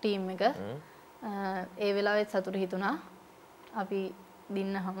ටීම් එක. ඒ වෙලාවෙත් සතුටු හිතුණා. අපි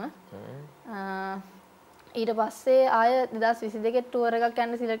දින්නහම. ඊට පස්සේ ආය 2022 ටුවර් එකක්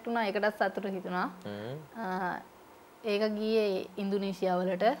යන්න සිලෙක්ට් වුණා. ඒකටත් සතුටු හිතුණා. ඒක ගියේ ඉන්දුනීසියා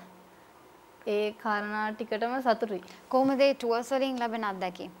වලට. ඒ කාරණා ටිකටම සතුටුයි. කොහොමද ඒ ටුවර්ස් වලින් ලැබෙන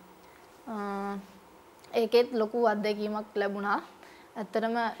අත්දැකීම්? ඒකෙත් ලොකු අත්දැකීමක් ලැබුණා.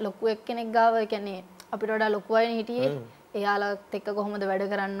 ඇත්තටම ලොකු එක්කෙනෙක් ගාව ඒ කියන්නේ අපිට වඩා ලොකු අයනේ හිටියේ. එයාලත් එක්ක කොහොමද වැඩ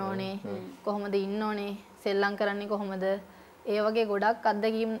කරන්න ඕනේ, කොහොමද ඉන්න ඕනේ, සෙල්ලම් කරන්නේ කොහොමද? ඒ වගේ ගොඩක්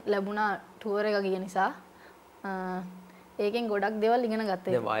අත්දැකීම් ලැබුණා ටුවර් එක ගිය නිසා. ඒකෙන් ගොඩක් දේවල් ඉගෙන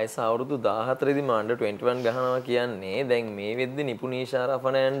ගත්තා. දැන් වයස අවුරුදු 14 දී under 21 ගහනවා කියන්නේ දැන් මේ වෙද්දි නිපුණී ඉෂාරා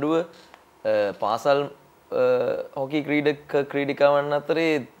ෆර්නෑන්ඩුව පාසල් හොකි ක්‍රීඩිකාවන්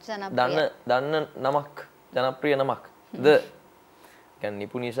අතරේ දන්න නමක්, ජනප්‍රිය නමක් ද? කියන්නේ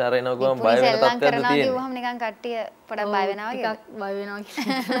නිපුණී ඉෂාරා එනවා ගමන් බය වෙන තත්ත්වයක්ද තියෙන්නේ? කිව්වම නිකන් කට්ටිය පොඩක් බය වෙනවා වගේ. ටිකක් බය වෙනවා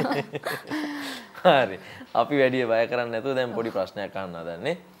කියලා. හරි. අපි වැඩි බය කරන්නේ නැතුව දැන් පොඩි ප්‍රශ්නයක් අහන්න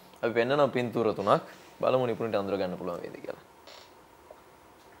හදන්නේ. අපි පෙන්නනවා පින්තූර තුනක්. බලමු නිපුණිට අඳුර ගන්න පුළුවන් වේද කියලා.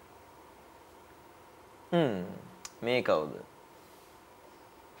 මේ කවුද?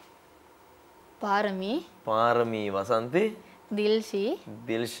 පාරමී වසන්ති,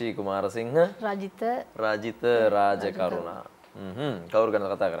 දිල්ෂී කුමාරසිංහ, රජිත රාජකරුණා. කවුරු ගැනද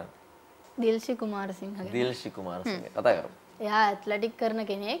කතා කරන්නේ? දිල්ෂී කුමාරසිංහ ගැන. දිල්ෂී කුමාරසිංහ කතා කරමු. එයා ඇත්ලටික් කරන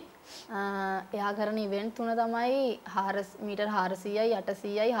කෙනෙක්. එයා කරන ඉවෙන්ට් තුන තමයි මීටර් 400යි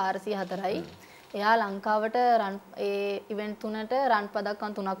 800යි 404යි. එයා ලංකාවට ඒ ඉවෙන්ට් තුනට රන්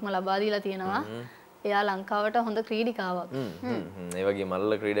පදක්කම් 3ක්ම ලබා දීලා තියෙනවා. එයා ලංකාවට හොඳ ක්‍රීඩිකාවක්. ඒ වගේ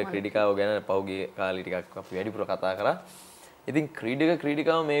මල්ල ක්‍රීඩිකාව ගැන පහුගිය කාලේ ටිකක් අපි වැඩිපුර කතා කරා. ඉතින්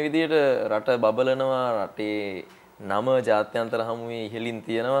ක්‍රීඩිකාව මේ විදිහට රට බබලනවා, රටේ නම ජාත්‍යන්තර හමුවේ ඉහළින්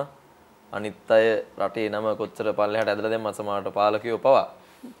තියෙනවා. අනිත් අය රටේ නම කොච්චර පල්ලෙහාට ඇදලා දැම්මත් සමහරට පාලකයෝ පවා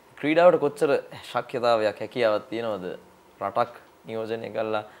ක්‍රීඩාවට කොච්චර ශක්්‍යතාවයක් හැකියාවක් තියෙනවද රටක් නියෝජනය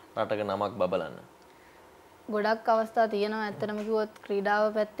කළා රටක නමක් බබලන්න? ගොඩක් අවස්ථා තියෙනවා. ඇත්තටම කිව්වොත් ක්‍රීඩාව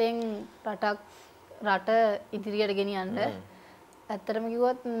පැත්තෙන් රට ඉදිරියට ගෙනියන්න. ඇත්තටම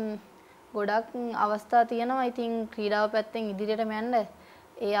කිව්වොත් ගොඩක් අවස්ථා තියෙනවා. ඉතින් ක්‍රීඩාව පැත්තෙන් ඉදිරියටම යන්න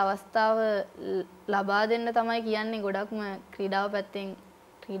ඒ අවස්ථාව ලබා දෙන්න තමයි කියන්නේ ගොඩක්ම ක්‍රීඩාව පැත්තෙන්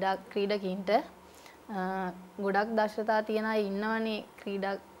ක්‍රීඩකීන්ට ගොඩක් දක්ෂතා තියන අය ඉන්නවනේ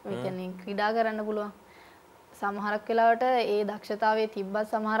ක්‍රීඩා කරන්න පුළුවන්. සමහරක් වෙලාවට ඒ දක්ෂතාවයේ තිබ්බත්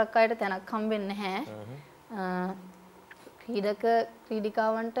සමහරක් අයට තැනක් හම්බෙන්නේ නැහැ.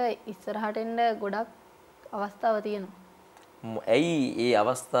 ක්‍රීඩිකාවන්ට ඉස්සරහට එන්න ගොඩක් අවස්ථාව තියෙනවා. ඇයි ඒ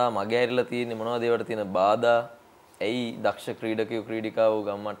අවස්ථා මගේ ඇරිලා තියෙන්නේ මොනවද ඒවට තියෙන බාධා? ඇයි දක්ෂ ක්‍රීඩකයෝ ක්‍රීඩිකාවෝ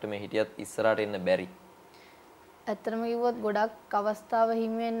ගම්මට්ටමේ හිටියත් ඉස්සරහට එන්න බැරි? ඇත්තටම කිව්වොත් ගොඩක් අවස්ථාව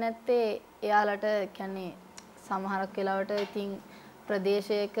හිමි වෙන්නේ නැත්තේ එයාලට කියන්නේ සමහරක් වෙලාවට ඉතින්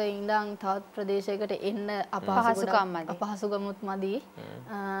ප්‍රදේශයක ඉඳන් තවත් ප්‍රදේශයකට එන්න අපහසුකමුත් මදි.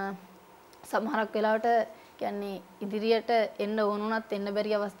 සමහරක් වෙලාවට කියන්නේ ඉදිරියට එන්න ඕනුණත් එන්න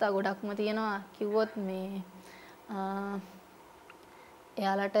බැරි අවස්ථා ගොඩක්ම තියෙනවා. කිව්වොත් මේ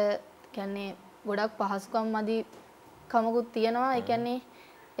එයාලට කියන්නේ ගොඩක් පහසුකම් මදි කමකුත් තියෙනවා. ඒ කියන්නේ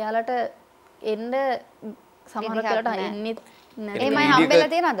එයාලට එන්න සමහරක් වෙලාවට එන්නේ නැහැ. එහෙමයි හම්බෙලා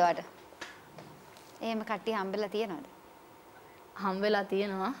තියෙනවද ඔයාලට? එහෙම කට්ටිය හම්බෙලා තියෙනවද? හම්බෙලා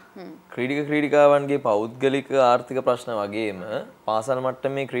තියෙනවා. ක්‍රීඩිකාවන්ගේ පෞද්ගලික ආර්ථික ප්‍රශ්න වගේම පාසල්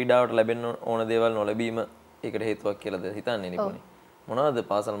මට්ටමේ ක්‍රීඩාවට ලැබෙන්න ඕන දේවල් නොලැබීම ඒකට හේතුවක් කියලාද හිතන්නේ නිපුණි? මොනවද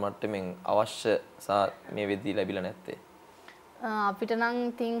පාසල් මට්ටමින් අවශ්‍ය මේ වෙද්දී ලැබිලා නැත්තේ? අපිට නම්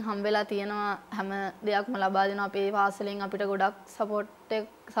තින් හම්බෙලා තියෙනවා හැම දෙයක්ම ලබා දෙනවා. අපේ පාසලෙන් අපිට ගොඩක්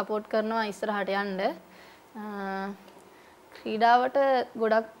සපෝට් කරනවා ඉස්සරහට යන්න. ක්‍රීඩාවට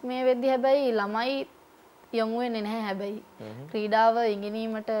ගොඩක් මේ වෙද්දී හැබැයි ළමයි යොමු වෙන්නේ නැහැ. හැබැයි ක්‍රීඩාව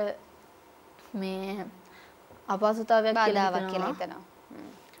ඉගෙනීමට මේ අපහසුතාවයක් කියලා හිතනවා.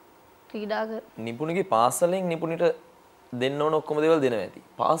 නිපුණිගේ පාසලෙන් නිපුණිට දෙන්න ඕන ඔක්කොම දේවල් දෙනවා ඇති.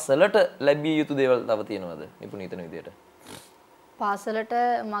 පාසලට ලැබිය යුතු දේවල් තව තියෙනවද නිපුණි හිතන විදියට? පාසලට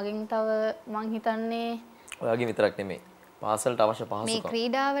මගෙන් තව මං හිතන්නේ ඔයාගේ විතරක් නෙමෙයි. පාසලට අවශ්‍ය පහසුකම්. මේ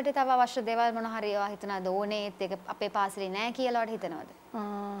ක්‍රීඩාවට තව අවශ්‍ය දේවල් මොන හරි ඒවා හිතනවාද ඕනේත් ඒක අපේ පාසලේ නැහැ කියලා වඩ හිතනවද?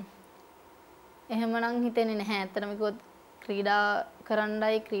 එහෙමනම් හිතෙන්නේ නැහැ. ඇත්තටම කිව්වොත් ක්‍රීඩා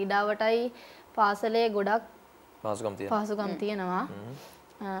කරන්නයි ක්‍රීඩාවටයි පාසලේ ගොඩක් පහසුකම් තියෙනවා.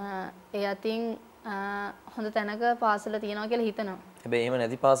 ඒ අතින් හොඳ තැනක පාසල තියෙනවා කියලා හිතනවා. හැබැයි එහෙම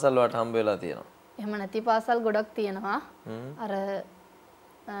නැති පාසල් වලට හම්බ වෙලා තියෙනවා. එහෙම නැති පාසල් ගොඩක් තියෙනවා. අර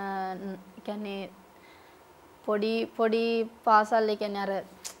කියන්නේ පොඩි පාසල් ඒ කියන්නේ අර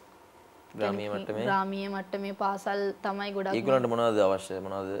ග්‍රාමීය මට්ටමේ පාසල් තමයි ගොඩක්. ඒගොල්ලන්ට මොනවද අවශ්‍ය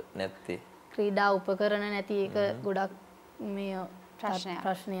මොනවද නැත්තේ? ක්‍රීඩා උපකරණ නැති එක ගොඩක් මේ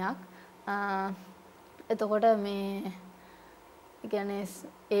ප්‍රශ්නයක්. එතකොට මේ කියන්නේ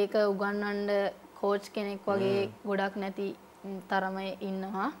ඒක උගන්වන්න කෝච් කෙනෙක් වගේ ගොඩක් නැති තරමේ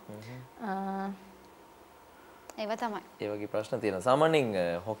ඉන්නවා. ඒව තමයි. ඒ වගේ ප්‍රශ්න තියෙනවා.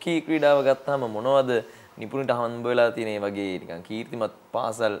 සාමාන්‍යයෙන් හොකි ක්‍රීඩාව ගත්තාම මොනවද නිපුණට හම්බ වෙලා තියෙන මේ වගේ නිකන් කීර්තිමත්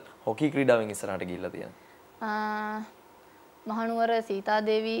පාසල් හොකි ක්‍රීඩාවෙන් ඉස්සරහට ගිහිල්ලා තියෙනවා? මහනුවර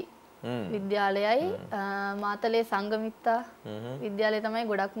සීතාදේවි විද්‍යාලයයි මාතලේ සංගමිත්තා විද්‍යාලය තමයි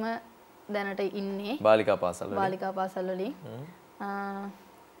ගොඩක්ම දැනට ඉන්නේ. බාලිකා පාසල් වලින්.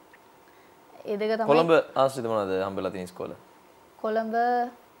 ඒ දෙක තමයි. කොළඹ ආශ්‍රිත මොනවද හම්බෙලා තියෙන ඉස්කෝල? කොළඹ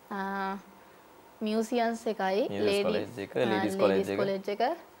මියුසියම්ස් එකයි ලේඩීස් කොලෙජ් එක.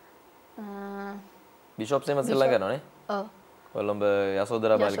 බිෂොප්ස් එහෙම සෙල්ලම් කරනවනේ. ඔව්. කොළඹ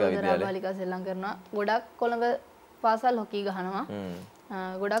යසෝදරා බාලිකා විද්‍යාලය. බාලිකා සෙල්ලම් කරනවා. ගොඩක් කොළඹ පාසල් හොකි ගහනවා.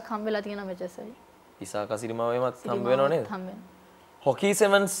 ගොඩක් හම්බෙලා තියෙන මැචස් වලින්. ඉසාකා සිරිමාවෙමත් හම්බ වෙනව නේද? හම්බ වෙනවා. හොකි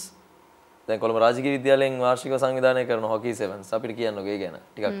සෙවන්ස් දැන් කොළඹ රාජකීය විද්‍යාලයෙන් වාර්ෂිකව සංවිධානය කරන හොකි සෙවන්ස් අපිට කියන්නකෝ ඒ ගැන.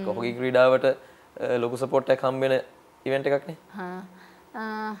 ටිකක් හොකි ක්‍රීඩාවට ලොකු සපෝට් එකක් හම්බ වෙන ඉවෙන්ට් එකක් නේ.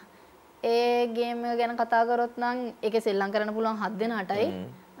 ඒ ගේම් එක ගැන කතා කරොත් නම් ඒකේ සෙල්ලම් කරන්න පුළුවන් 7 දෙනාටයි.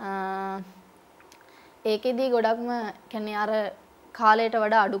 ඒකෙදී ගොඩක්ම කියන්නේ අර කාලයට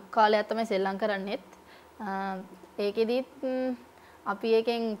වඩා අඩු කාලයක් තමයි සෙල්ලම් කරන්නේත්. ඒකෙදිත් අපි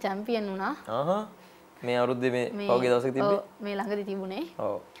ඒකෙන් චැම්පියන් වුණා. මේ අවුරුද්දේ මේ පහුගිය දවසක තිබ්බේ. මේ ළඟදී තිබුණේ.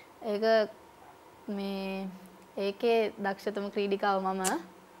 ඔව්. ඒක මේ ඒකේ දක්ෂතම ක්‍රීඩිකාව මම.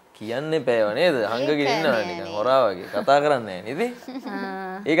 කියන්න එපෑව නේද? හංගගෙන ඉන්නවා නිකන් හොරා වගේ. කතා කරන්නේ නැහැ නේද?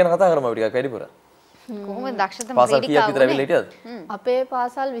 ඒක ගැන කතා කරමු අපි ටිකක් වැඩිපුර. කොහොමද දක්ෂතම පාසල් කීයක් විතර ඇවිල්ලා හිටියද? අපේ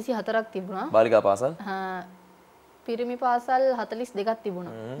පාසල් 24ක් තිබුණා. බාලිකා පාසල්? පිරිමි පාසල් 42ක්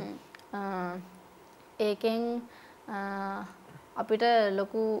තිබුණා. ඒකෙන් අපිට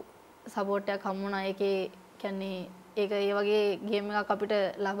ලොකු සපෝට් එකක් හම්බුණා. ඒකේ කියන්නේ ඒක ඒ වගේ ගේම් එකක් අපිට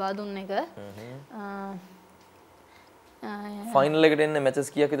ලබා දුන්න එක. ෆයිනල් එකට එන්න මැචස්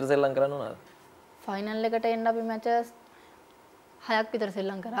කීයක් විතර සෙල්ලම් කරන්න ඕනද? ෆයිනල් එකට එන්න අපි මැචස් 6ක් විතර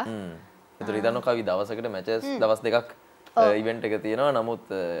සෙල්ලම් කරා. ඒතර හිතන්නකෝ අපි දවසකට මැචස් දවස් දෙකක් ඉවෙන්ට් එක තියෙනවා. නමුත්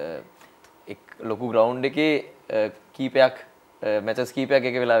ලොකු ග්‍රවුන්ඩ් එකේ කීපයක් මැචස් කීපයක්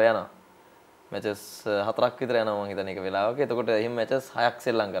එක වෙලාව යනවා. මැචස් 4ක් විතර යනවා මම හිතන්නේ එක වෙලාවක. එතකොට එහෙම මැචස් 6ක්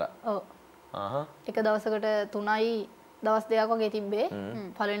සෙල්ලම් කරා. ඔව්. එක දවසකට 3යි දවස් දෙකක් වගේ තිබ්බේ.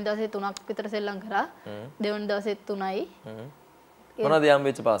 පළවෙනි දවසේ 3ක් විතර සෙල්ලම් කරා. දෙවෙනි දවසේ 3යි. මොනවද යම්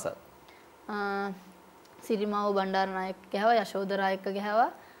වෙච්ච පාසල්? සිරිමාව බණ්ඩාරනායක ගැහුවා, යශෝදරා එක්ක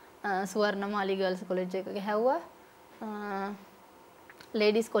ගැහුවා, සුවර්ණමාලි ගර්ල්ස් කොලෙජ් එක ගැහුවා,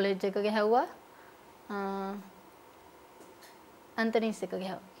 ලේඩීස් කොලෙජ් එක ගැහුවා, ඇන්තනිස් එක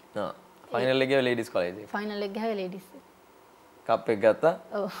ගැහුවා. ෆයිනල් එකේ ලේඩීස් කොලෙජ් එක. ෆයිනල් එක ගැහුවේ ලේඩීස්. කප් එක ගත්තා.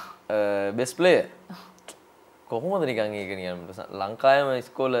 ඔව්. Best player. කොහොමද නිකන් ඒක නිකන් ලංකාවේම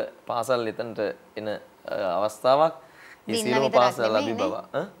ඉස්කෝල පාසල් එතනට එන අවස්ථාවක් දින්න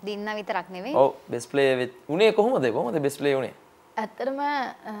විතරක් නෙවෙයි. ඔව් බෙස්ට් ප්ලේයර් උනේ කොහොමද බෙස්ට් ප්ලේයර් උනේ? ඇත්තටම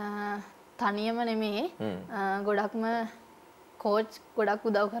තනියම නෙමෙයි. ගොඩක්ම කෝච් ගොඩක්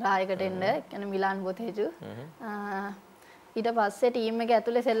උදව් කරා ඒකට එන්න. කියන්නේ මිලාන් බොතේජු. ඊට පස්සේ ටීම් එක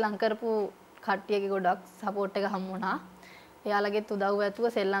ඇතුලේ සෙල්ලම් කරපු කට්ටියගේ ගොඩක් සපෝට් එක හම්බ වුණා. එයාලගෙත් උදව් ඇතුව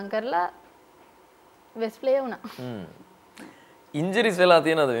සෙල්ලම් කරලා බෙස්ට් ප්ලේයර් වුණා. ඉන්ජරිස් වෙලා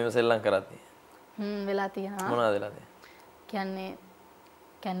තියෙනවද මෙහෙම සෙල්ලම් කරද්දී? වෙලා තියෙනවා. මොනවද වෙලා තියෙන්නේ? කියන්නේ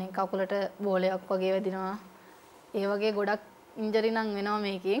කකුලට බෝලයක් වගේ වැදිනවා. ඒ වගේ ගොඩක් ඉන්ජරි නම් වෙනවා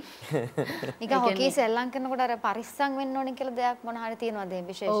මේකෙන්. නිකන් හොකි සෙල්ලම් කරනකොට අර පරිස්සම් වෙන්න ඕනේ කියලා දෙයක් මොන හරි තියෙනවද මේ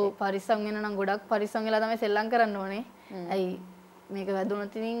විශේෂයෙන්? ඔව් පරිස්සම් වෙන නම් ගොඩක් පරිස්සම් වෙලා තමයි සෙල්ලම් කරන්න ඕනේ. ඇයි මේක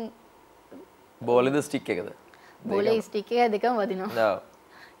වැදුනොත් ඉතින් බෝලේද ස්ටික් එකද? බෝලේ ස්ටික් එක දෙකම වදිනවා. ඔව්.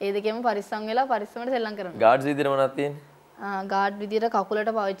 ඒ දෙකෙම පරිස්සම් වෙලා පරිස්සමට සෙල්ලම් කරන්න. ගාඩ්ස් විදියට මොනවද තියෙන්නේ? ගාඩ් විදියට කකුලට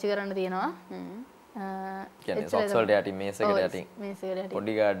පාවිච්චි කරන්න තියෙනවා. කියන්නේ සොක්ස් වලට යටින් මේස් එකට යටින්. මේස් එකට යටින්.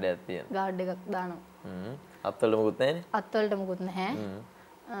 පොඩි ගාඩ් එකක් තියෙනවා. ගාඩ් එකක් දානවා. අත්වලට මොකුත් නැහැනේ. අත්වලට මොකුත් නැහැ.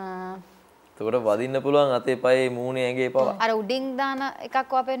 එතකොට වදින්න පුළුවන් අතේ පයේ මූණේ ඇඟේ පවා. අර උඩින් දාන එකක්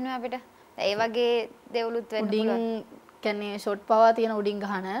වපෙන්නුවේ අපිට. ඒ වගේ දෙවලුත් වෙන්න පුළුවන්. උඩින් කියන්නේ ෂොට් පවා තියෙන උඩින්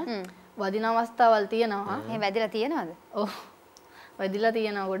ගහන වදින අවස්ථාවල් තියෙනවා. එහෙම වැදිලා තියෙනවද? ඔව්. වැදිලා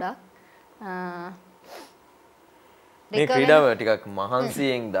තියෙනවා ගොඩක්. මේ ක්‍රීඩාව ටිකක්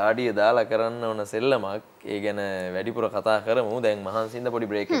මහන්සියෙන් දාඩිය දාලා කරන්න ඕන සෙල්ලමක්. ඒ ගැන වැඩිපුර කතා කරමු. දැන් මහන්සියෙන්ද පොඩි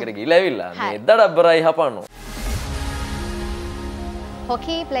බ්‍රේක් එකකට ගිහලා ඇවිල්ලා. මේ දඩබ්බරයි හපන්නු.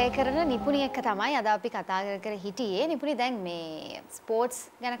 හොකි ප්ලේ කරන නිපුණි එක්ක තමයි අද අපි කතා කර හිටියේ. නිපුණි දැන් මේ ස්පෝර්ට්ස්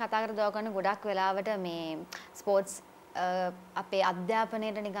ගැන කතා කර දව ගන්න ගොඩක් වෙලාවට මේ ස්පෝර්ට්ස් අපේ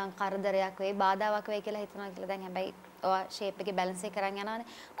අධ්‍යාපනයට නිකන් කරදරයක් වෙයි, බාධාවක් වෙයි කියලා හිතනවා කියලා. දැන් හැබැයි ඔය ෂේප් එකේ බැලන්ස් එක කරන් යනවානේ.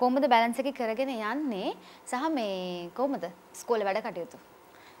 කොහොමද බැලන්ස් එක කරගෙන යන්නේ? සහ මේ කොහොමද ඉස්කෝලේ වැඩ කටයුතු?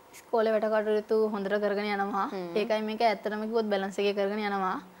 ඉස්කෝලේ වැඩ කටයුතු හොඳට කරගෙන යනවා. ඒකයි මේක ඇත්තටම කිව්වොත් බැලන්ස් එකේ කරගෙන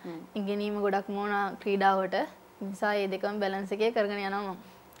යනවා. ඉගෙනීම ගොඩක්ම ඕන ක්‍රීඩාවට. නිසා මේ දෙකම බැලන්ස් එකේ කරගෙන යනවා මම.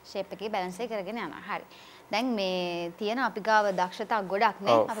 ෂේප් එකේ බැලන්ස් එක කරගෙන යනවා. හරි. දැන් මේ තියෙන අපි ගාව දක්ෂතා ගොඩක්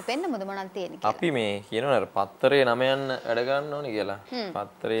නේ. අපි පෙන්නමුද මොනවද තියෙන්නේ කියලා. අපි මේ කියනවා අර පත්තරේ 9 යන්න වැඩ ගන්න ඕනේ කියලා.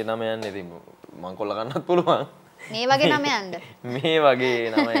 පත්තරේ 9 යන්න ඉතින් මං කොල්ල ගන්නත් පුළුවන්. මේ වගේ 9 යන්න. මේ වගේ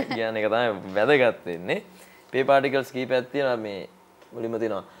 9 කියන එක තමයි වැදගත් වෙන්නේ. පේ පාටිකල්ස් කීපයක් තියෙනවා මේ මුලින්ම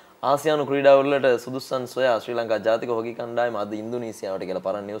තියෙනවා. ආසියානු ක්‍රීඩාවලට සුදුස්සන් සොයා ශ්‍රී ලංකා ජාතික හොකි කණ්ඩායම අද ඉන්දුනීසියාවට කියලා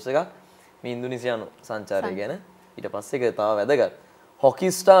පරණ නිවුස් එකක්. මේ ඉන්දුනීසියානු සංචාරය ගැන ඊට පස්සේ ඒක තව වැදගත්. Hockey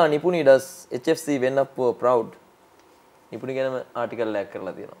star Nipuni does HFC win up proud. Nipuni ගැනම ආටිකල් එකක්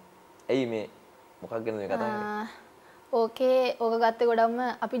කරලා තියෙනවා. ඇයි මේ මොකක් ගැනද මේ කතා කරන්නේ? ඕකේ ඕක ගත්තේ ගොඩක්ම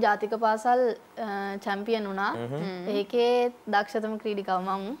අපි ජාතික පාසල් චැම්පියන් වුණා. ඒකේ දක්ෂතම ක්‍රීඩිකාව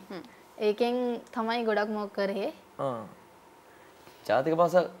මම. ඒකෙන් තමයි ගොඩක් මොක් කරේ. ජාතික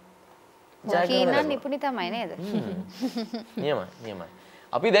පාසල් හොකී නම් නිපුණි තමයි නේද? නියමයි.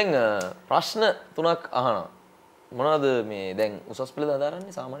 අපි දැන් ප්‍රශ්න 3ක් අහනවා. මොනවද මේ දැන් උසස් පෙළ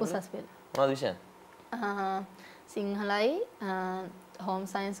දාරන්නේ සාමාන්‍යයෙන්? උසස් පෙළ. මොනවද විෂයන්? සිංහලයි, හෝම්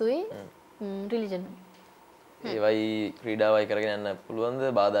සයන්සුයි, රිලිජන්. ඒවයි ක්‍රීඩාවයි කරගෙන යන්න පුළුවන්ද?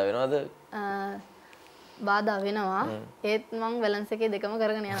 බාධා වෙනවද? බාධා වෙනවා. ඒත් මම බැලන්ස් එකේ දෙකම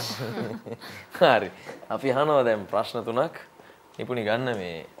කරගෙන යනවා. හරි. අපි අහනවා දැන් ප්‍රශ්න 3ක්. නිපුණි ගන්න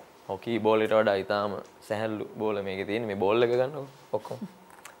මේ හොකි බෝලෙට වඩා ඊටාම සැහැල්ලු බෝල මේකේ තියෙන මේ බෝල් එක ගන්නකො ඔක්කොම.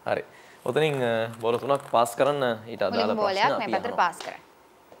 හරි. ඔතනින් බෝල 3ක් පාස් කරන්න ඊට අදාළ ප්‍රශ්න අපි මේ පැත්තට පාස් කරන්න.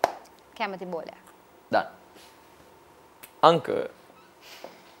 කැමති බෝලයක්. දන්. අංක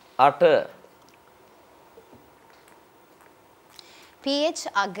 8 pH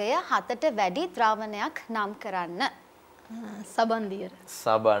අගය 7ට වැඩි ද්‍රාවණයක් නම් කරන්න. සබන් දියර.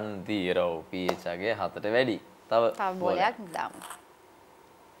 සබන් දියරෝ pH අගය 7ට වැඩි. තව බෝලයක් දාමු.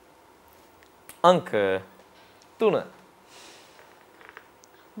 අංක 3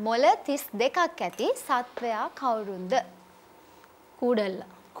 මොළ 32ක් ඇති සත්වයා කවුරුන්ද? කූඩැල්ල.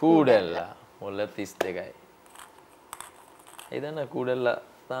 කූඩැල්ලා මොළ 32යි. ඒ දන්න කූඩැල්ලා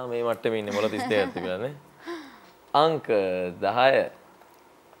තාම මේ මට්ටමේ ඉන්නේ මොළ 32ක් තිබුණා නේ. අංක 10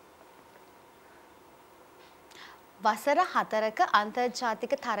 වසර 4ක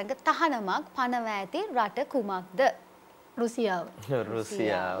අන්තර්ජාතික තරඟ තහනමක් පනවා ඇති රට කුමක්ද? රුසියාව.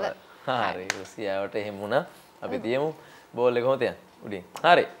 රුසියාව. හරි රුසියාවට එහෙම වුණා. අපි තියමු බෝල් එක කොහොමද යන්නේ? උඩින්.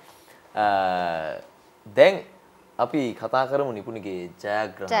 හරි. දැන් අපි කතා කරමු නිපුණිගේ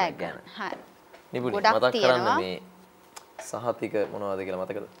ජයග්‍රහණ ගැන. හරි. නිපුණි මතක් කරන්න මේ සහතික මොනවද කියලා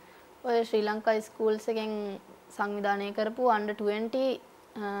මතකද? ඔය ශ්‍රී ලංකා ස්කූල්ස් එකෙන් සංවිධානය කරපු under 20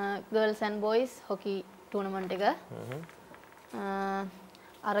 girls and boys hockey tournament එක.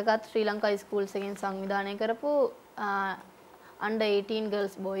 අරගත් ශ්‍රී ලංකා ස්කූල්ස් එකෙන් සංවිධානය කරපු under 18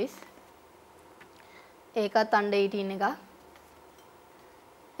 girls boys. ඒකත් under 18 එකක්.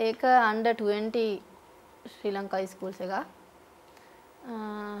 ඒක under 20 ශ්‍රී ලංකා ස්කූල්ස් එකක්.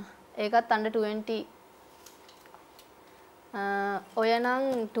 ඒකත් under 20 ඔය නම්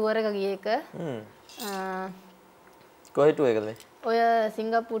ටුවර් එක ගිය එක. කොහේ ටුවර් එකද මේ? ඔය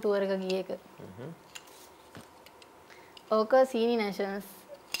සිංගප්පූර් ටුවර් එක ගිය එක. ඕක සීනි නේෂන්ස්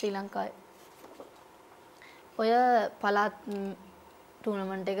ශ්‍රී ලංකාවේ. ඔය පළාත්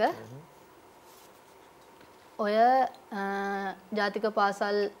ටූර්නමන්ට් එක. ඔය ජාතික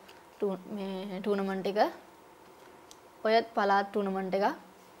පාසල් මේ ටූර්නමන්ට් එක. ඔයත් පළාත් ටූර්නමන්ට් එක.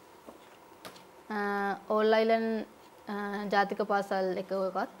 ඕල් අයිලන්ඩ් ජාතික පාසල් එක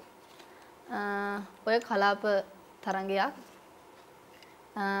ඔයකත්. ඔය කලාප තරගයක්.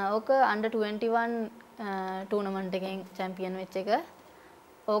 ඕක under 21 ටූර්නමන්ට් එකෙන් චැම්පියන් වෙච්ච එක.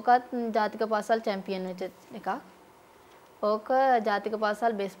 ඕකත් ජාතික පාසල් චැම්පියන් වෙච්ච එකක්. ඕක ජාතික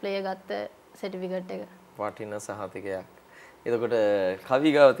පාසල් බෙස්ට් ප්ලේයර් ගත්ත සර්ටිෆිකට් එක. වටින සහතිකයක්. එතකොට කවි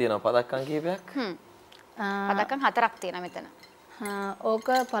ගාව තියෙනවා පදක්කම් කිහිපයක්. පදක්කම් 4ක් තියෙනවා මෙතන. ඕක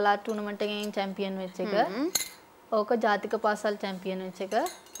පළාත් ටූර්නමන්ට් එකෙන් චැම්පියන් වෙච්ච එක. ඕක ජාතික පාසල් චැම්පියන් වෙච්ච එක.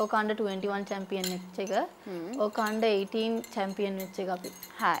 ඕක under 21 චැම්පියන් වෙච්ච එක. ඕක under 18 චැම්පියන් වෙච්ච එක අපි.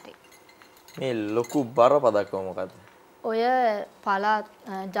 හරි. මේ ලොකු බර පදක්කම මොකද්ද? ඔය පළාත්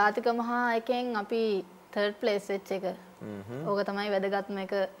ජාතික මහා එකෙන් අපි 3rd place වෙච්ච එක. ඕක තමයි වැදගත්ම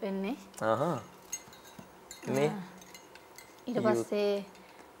එක වෙන්නේ. මේ ඊට පස්සේ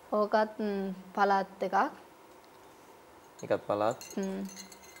ඕකත් පළාත් එකක්. එකත් පළාත්.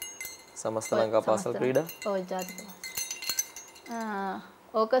 සමස්ත ලංකා පාසල් ක්‍රීඩා. ඔය ජාතික පාසල්.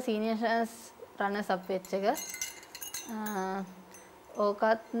 ඕක සීනියර්ස් රන්නර්ස් අප් වෙච්ච එක.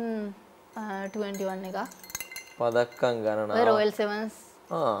 ඕකත් 21 එකක්. පදක්කම් ගණනාව. ඔය රොයල් සෙවන්ස්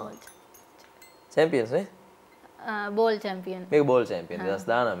චැම්පියන්ස් නේ? Ball champion. මේක බෝල් චැම්පියන්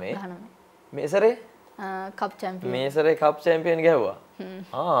 2019. මේ සැරේ කප් චැම්පියන්. මේ සැරේ කප් චැම්පියන් ගැහුවා.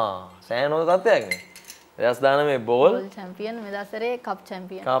 සෑහෙන හොඳ තත්ත්වයක් නේ. 2019 බෝල් චැම්පියන් මේ දවසරේ කප්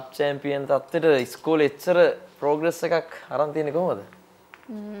චැම්පියන්. කප් චැම්පියන් තත්ත්වෙට ඉස්කෝලේ එච්චර ප්‍රෝග්‍රස් එකක් අරන් තියෙන්නේ කොහොමද?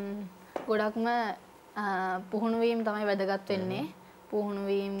 ගොඩක්ම පුහුණු වීම තමයි වැදගත් වෙන්නේ. පුහුණු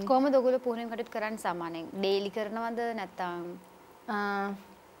වීම කොහොමද ඔයගොල්ලෝ පුහුණු වීම කටයුතු කරන්නේ සාමාන්‍යයෙන්? ඩේලි කරනවද නැත්නම්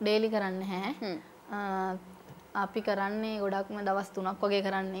ඩේලි කරන්නේ නැහැ. අපි කරන්නේ ගොඩක්ම දවස් 3ක් වගේ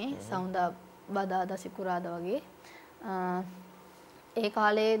කරන්නේ. සවුන්දා බදාදා සිකුරාදා වගේ. ඒ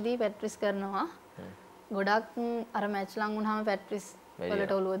කාලේදී පැට්‍රිස් කරනවා. ගොඩක් අර මැච් ලඟ වුණාම පැට්‍රිස්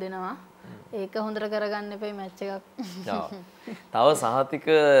වලට ඔලුව දෙනවා. ඒක හොඳට කරගන්න එපේ මැච් එකක්. තව සහතික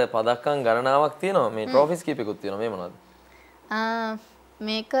පදක්කම් ගණනාවක් තියෙනවා. මේ ට්‍රොෆිස් කීපෙකුත් තියෙනවා. මේ මොනවද?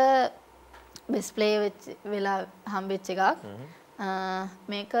 මේක බෙස්ට් ප්ලේයර් වෙලා හම්බෙච්ච එකක්.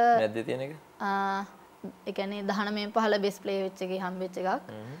 මේක මැද්දේ තියෙන එක? ඒ කියන්නේ 19 15 බෙස්ට් ප්ලේයර් වෙච්ච එකේ හම්බෙච්ච එකක්.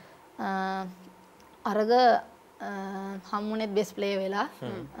 අරග හම්මුනේත් බෙස්ට් ප්ලේයර් වෙලා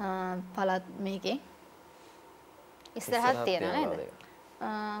පළාත් මේකේ ඉස්සරහට තියෙනවා නේද?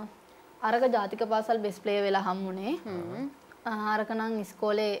 අරක ජාතික පාසල් බෙස්ට් ප්ලේයර් වෙලා හම්මුනේ. අරක නම්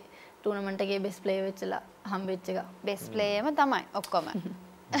ඉස්කෝලේ ටූර්නමන්ට් එකේ බෙස්ට් ප්ලේයර් වෙච්චලා හම්බෙච්ච එක. බෙස්ට් ප්ලේයර්ම තමයි ඔක්කොම.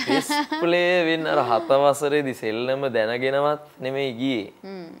 බෙස්ට් ප්ලේයර් වෙන්න අර 7 වසරේදී සෙල්ලම දැනගෙනවත් නෙමෙයි ගියේ.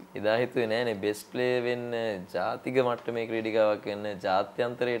 එදා හිතුවේ නෑනේ බෙස්ට් ප්ලේයර් වෙන්න ජාතික මට්ටමේ ක්‍රීඩිකාවක් වෙන්න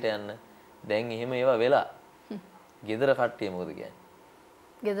ජාත්‍යන්තරයට යන්න. දැන් එහෙම ඒවා වෙලා. ගෙදර කට්ටිය මොකද කියන්නේ?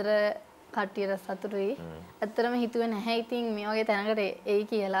 ගෙදර කට්ටියට සතුටුයි. ඇත්තටම හිතුවේ නැහැ ඉතින් මේ වගේ තැනකට එයි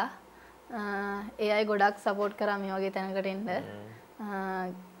කියලා. ඒ අය ගොඩක් සපෝට් කරා මේ වගේ තැනකට එන්න.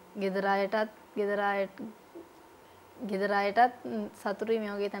 ගෙදර අයටත් සතුටුයි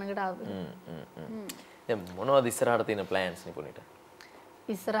මේ වගේ තැනකට ආවම. දැන් මොනවද ඉස්සරහට තියෙන ප්ලෑන්ස් නිපුණිට?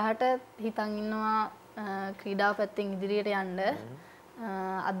 ඉස්සරහට හිතන් ඉන්නවා ක්‍රීඩා පැත්තෙන් ඉදිරියට යන්න.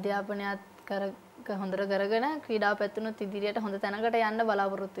 අධ්‍යාපනයත් හොඳට කරගෙන ක්‍රීඩා පැත්තෙනුත් ඉදිරියට හොඳ තැනකට යන්න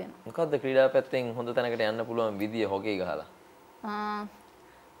බලාපොරොත්තු වෙනවා. මොකද්ද ක්‍රීඩා පැත්තෙන් හොඳ තැනකට යන්න පුළුවන් විදිය හොකේ ගහලා?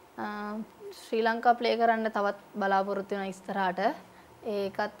 ශ්‍රී ලංකා ප්ලේ කරන්න තවත් බලාපොරොත්තු වෙනවා ඉස්සරහට.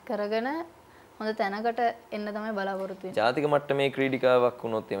 ඒකත් කරගෙන හොඳ තැනකට එන්න තමයි බලාපොරොත්තු වෙන්නේ. ජාතික මට්ටමේ ක්‍රීඩිකාවක්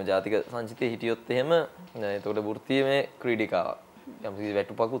වුණොත් එහෙම ජාතික සංචිතයේ හිටියොත් එහෙම එතකොට වෘත්තීයමේ ක්‍රීඩිකාවක්. යම්කිසි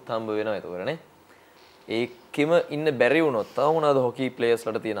වැටුපකුත් හම්බ වෙනවා එතකොට නේ. ඒකෙම ඉන්න බැරි වුණොත් තව මොනවාද හොකි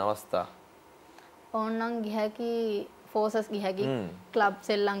ප්ලේයර්ස්ලට තියෙන අවස්ථා? ඕන්නම් ගිහැකි ෆෝසස් ගිහැකි ක්ලබ්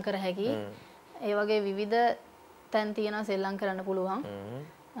සෙල්ලම් කර හැකි. ඒ වගේ විවිධ තැන් තියෙනවා සෙල්ලම් කරන්න පුළුවන්.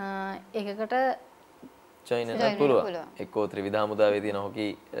 ඒකකට ජොයින් වෙන්න පුළුවන්. එක්කෝ ත්‍රිවිධ හමුදාවේ තියෙන හොකි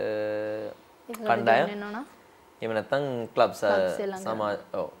කණ්ඩායම්. එහෙම නැත්නම් ක්ලබ්ස් සමාජ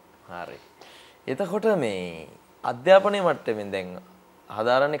ඔව් හරි. එතකොට මේ අධ්‍යාපනයේ මට්ටමින් දැන්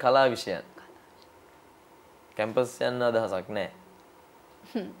හදාරන්නේ කලා විෂයන්. කැම්පස් යන අදහසක් නැහැ.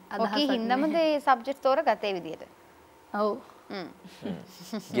 ඔකී හින්දාමද මේ සබ්ජෙක්ට් තෝරගත්තේ විදියට? ඔව්.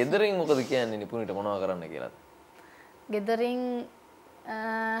 ගෙදරින් මොකද කියන්නේ නිපුණිට මොනව කරන්න කියලාද? ගෙදරින්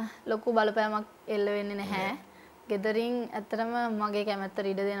ලොකු බලපෑමක් එල්ල වෙන්නේ නැහැ. ගෙදරින් ඇත්තටම මගේ කැමැත්තට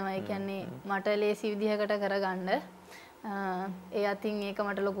ඉඩ දෙනවා. ඒ කියන්නේ මට ලේසි විදිහකට කරගන්න. ඒ අතින් ඒක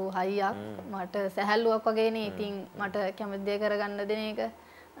මට ලොකු හයියක්. මට සැහැල්ලුවක් වගේනේ. ඉතින් මට කැමති දේ කරගන්න දෙන එක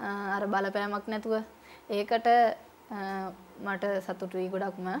අර බලපෑමක් නැතුව ඒකට මට සතුටුයි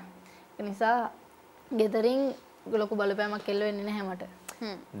ගොඩක්ම. ඒ නිසා ගෙදරින් ලොකු බලපෑමක් එල්ල වෙන්නේ නැහැ මට.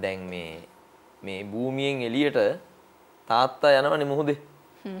 දැන් මේ භූමියෙන් එළියට තාත්තා යනවනේ මුහුදේ.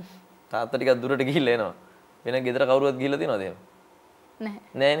 තාත්තා ටිකක් දුරට ගිහිල්ලා එනවා. වෙන ගෙදර කවුරුවත් ගිහිල්ලා තියෙනවද එහෙම? නැහැ.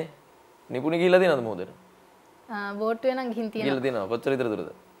 නෑනේ. නිපුණි ගිහිල්ලා තියෙනවද මුහුදට? බෝට්ටුවේ නම් ගිහින් තියෙනවා. ගිහිල්ලා තියෙනවා. කොච්චර විතර දුරද?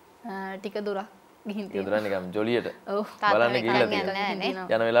 ටික දුරක් ගිහින් ටික දුරක් නිකම් ජොලියට. ඔව්. බලන්න ගිහිල්ලා තියෙනවා.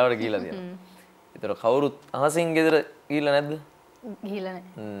 යන වෙලාවට ගිහිල්ලා තියෙනවා. ඒතර කවුරුත් අහසින් ගෙදර ගිහිල්ලා නැද්ද? ගිහිල්ලා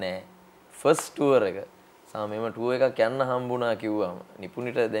නැහැ. නෑ. ෆස්ට් ටුවර් එක. සාමෙම ටුවර් එකක් යන්න හම්බුණා කිව්වම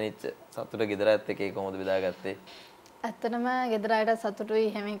නිපුණිට දැනෙච්ච සතුට ගෙදරත් එක්ක ඒක කොහොමද බෙදාගත්තේ? ඇත්තටම ගෙදර අයට සතුටුයි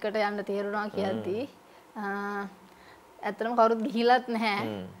හැම එකට යන්න තේරුණා කියද්දී ඇත්තටම කවුරුත් ගිහිලත් නැහැ.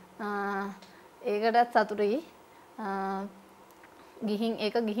 ඒකටත් සතුටුයි.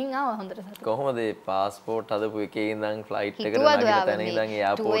 ගිහින් ආවා හොඳට සතුටුයි. කොහොමද මේ පාස්පෝර්ට් හදපු එකේ ඉඳන් ෆ්ලයිට් එකට නැගිට තැන ඉඳන්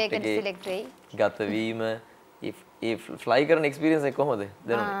එයාපෝට් එකේ ගතවීම ඒ ෆ්ලයි කරන එක්ස්පීරියන්ස් එක කොහොමද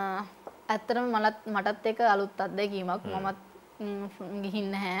දැනුනේ? ඇත්තටම මටත් ඒක අලුත් අත්දැකීමක්. මමත් ගිහින්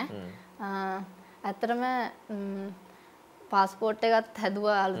නැහැ. ඇත්තටම පාස්පෝර්ට් එකත්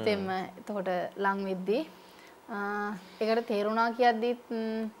හැදුවා අලුතෙන්ම. එතකොට ලං වෙද්දී ඒකට තේරුණා කියද්දිත්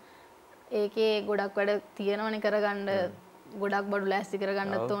ඒකේ ගොඩක් වැඩ තියෙනවනේ කරගන්න. ගොඩක් බඩු ලෑස්ති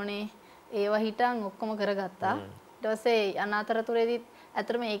කරගන්නත් ඕනේ. ඒවා හිටන් ඔක්කොම කරගත්තා. ඊට පස්සේ යන අතරතුරේදීත්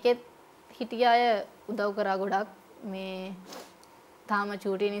ඇත්තටම ඒකෙත් හිටිය අය උදව් කරා ගොඩක්. මේ තාම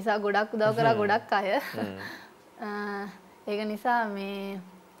චූටි නිසා ගොඩක් උදව් කරා ගොඩක් අය. ඒක නිසා මේ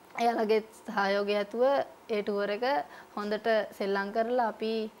එයාලගේ සහයෝගය ඇතුව ඒ ටුවර් එක හොඳට සෙල්ලම් කරලා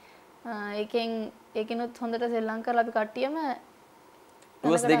අපි ඒකිනුත් හොඳට සෙල්ලම් කරලා අපි කට්ටියම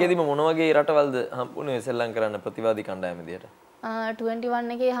ටුවර්ස් දෙකේදීම මොන වගේ රටවල්ද හම්බුනේ සෙල්ලම් කරන්න ප්‍රතිවාදී කණ්ඩායම විදියට?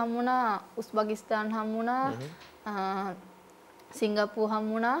 21 එකේ හම්බුණා උස්බෙකිස්තාන් හම්බුණා, සිංගප්පූර්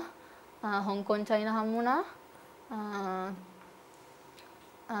හම්බුණා, හොංකොං චයිනා හම්බුණා,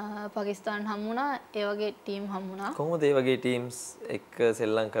 පාකිස්තාන් හම්බුණා. ඒ වගේ ටීම් හම්බුණා. කොහොමද ඒ වගේ ටීම්ස් එක්ක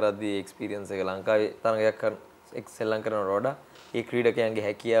සෙල්ලම් කරද්දී එක්ස්පීරියන්ස් එක ලංකාවේ තරගයක් සෙල්ලම් කරනවට වඩා ඒ ක්‍රීඩකයන්ගේ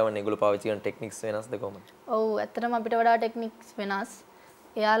හැකියාවන් ඒගොල්ලෝ පාවිච්චි කරන ටෙක්නික්ස් වෙනස්ද කොහොමද? ඔව් ඇත්තටම අපිට වඩා ටෙක්නික්ස් වෙනස්.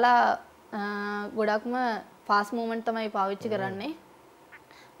 එයාලා ගොඩක්ම ෆාස්ට් මූවමන්ට් තමයි පාවිච්චි කරන්නේ.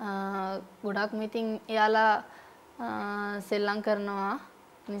 ගොඩක්ම ඉතින් එයාලා සෙල්ලම් කරනවා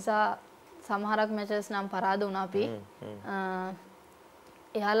නිසා සමහරක් මැචස් නම් පරාද වුණා අපි.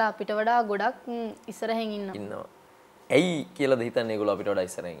 එයාලා අපිට වඩා ගොඩක් ඉස්සරහින් ඉන්නවා. ඇයි කියලාද හිතන්නේ ඒගොල්ලෝ අපිට වඩා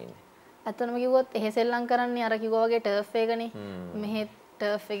ඉස්සරහින් ඉන්නේ? ඇත්තටම කිව්වොත් එහෙ සෙල්ලම් කරන්නේ අර කිව්වා වගේ ටර්ෆ් එකනේ. මෙහෙ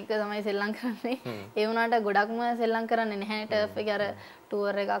ටර්ෆ් එක තමයි සෙල්ලම් කරන්නේ. ඒ වුණාට ගොඩක්ම සෙල්ලම් කරන්නේ නැහැ ටර්ෆ් එකේ. අර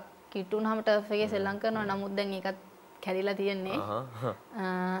ටුවර් එකක් කිට්ටුනහම ටර්ෆ් එකේ සෙල්ලම් කරනවා. නමුත් දැන් ඒකත් කැඩිලා තියෙන්නේ.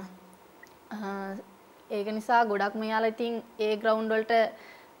 ඒක නිසා ගොඩක්ම යාලා ඉතින් ඒ ග්‍රවුන්ඩ් වලට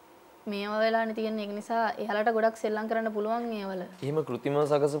මේව වෙලානේ තියෙන්නේ. ඒක නිසා එයාලට ගොඩක් සෙල්ලම් කරන්න පුළුවන් ඒවල. එහෙම කෘත්‍රිමව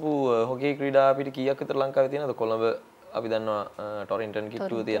සකසපු හොකි ක්‍රීඩා අපිට කීයක් විතර ලංකාවේ තියෙනවද? කොළඹ අපි දන්නවා ටොරින්ටන්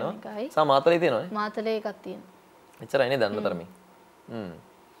කිට්ටුව තියෙනවා. සා මාතලේ තියෙනවනේ. මාතලේ එකක් තියෙනවා. එච්චරයිනේ දන්න තරමින්.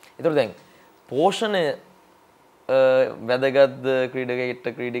 ඒතර දැන් පෝෂණය වැදගත් ක්‍රීඩකයෙක්ට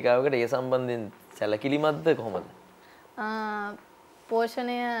ක්‍රීඩිකාවකට ඒ සම්බන්ධයෙන් සැලකිලිමත්ද කොහොමද?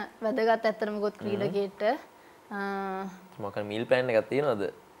 පෝෂණය වැදගත් ඇත්තටම ගොත් ක්‍රීඩකයෙක්ට. මොකක් මීල් ප්ලෑන් එකක් තියෙනවද?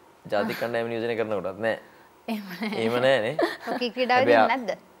 ජාතික කණ්ඩායම නියෝජනය කරනකොටත් නෑ. එහෙම නෑනේ. හොකි ක්‍රීඩාවේ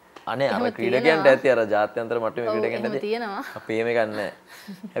නැද්ද? අනේ අර ක්‍රීඩකයන්ට ඇති අර ජාත්‍යන්තර මට්ටමේ ක්‍රීඩකයන්ට ඇති. තියෙනවා. අපි එහෙම ගන්නෑ.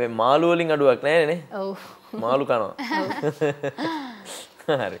 හැබැයි මාළු වලින් අඩුවක් නෑනේ. ඔව්. මාළු කනවා.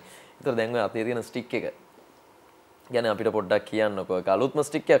 හරි. ඒතර දැන් ඔය අතේ තියෙන ස්ටික් එක ගැන අපිට පොඩ්ඩක් කියන්නකෝ. ඒක අලුත්ම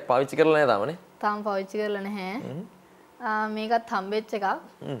ස්ටික් එකක් පාවිච්චි කරලා නැහැ තාමනේ. තාම පාවිච්චි කරලා නැහැ. මේකත් හම්බෙච්ච එකක්.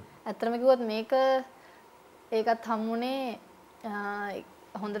 ඇත්තටම කිව්වොත් මේක ඒකත් හම්බුනේ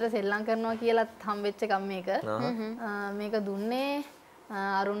හොඳට සෙල්ලම් කරනවා කියලා හම්බෙච්ච එකක් මේක. මේක දුන්නේ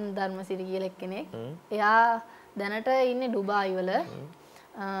අරුන් ධර්මසිරි කියලා එක්කෙනෙක්. එයා දැනට ඉන්නේ ඩුබායි වල.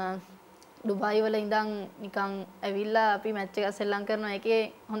 ඩුබායි වල ඉඳන් නිකන් ඇවිල්ලා අපි මැච් එකක් සෙල්ලම් කරනවා. ඒකේ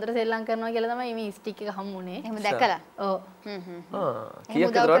හොඳට සෙල්ලම් කරනවා කියලා තමයි මේ ස්ටික් එක හම්බුනේ. එහෙම දැකලා. ඔව්.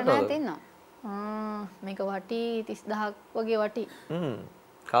 කීයක් දරවටනවද? මේක වටි 30000ක් වගේ වටි.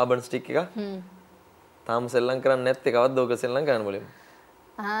 කාබන් ස්ටික් එකක්. තාම සෙල්ලම් කරන්නේ නැත්තේ කවද්ද ඔක සෙල්ලම් කරන්න බලමු.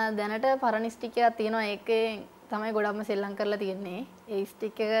 දැනට පරණ ස්ටික් එකක් තියෙනවා. ඒකේ තමයි ගොඩක්ම සෙල්ලම් කරලා තියෙන්නේ. ඒ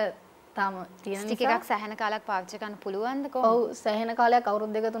ස්ටික් එක තාම තියෙන නිසා ස්ටික් එකක් සෑහෙන කාලයක් පාවිච්චි කරන්න පුළුවන්ද කොහොමද? ඔව් සෑහෙන කාලයක්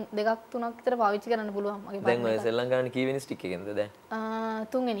අවුරුදු දෙකක් තුනක් විතර පාවිච්චි කරන්න පුළුවන් මගේ දැන් ඔය සෙල්ලම් කරන්නේ කීවෙනි ස්ටික් එකෙන්ද දැන්?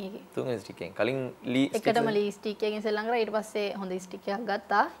 තුන්වෙනි එකේ. තුන්වෙනි ස්ටික් එකෙන්. කලින් ලී එකටම ලී ස්ටික් එකකින් සෙල්ලම් කරා. ඊට පස්සේ හොඳ ස්ටික් එකක්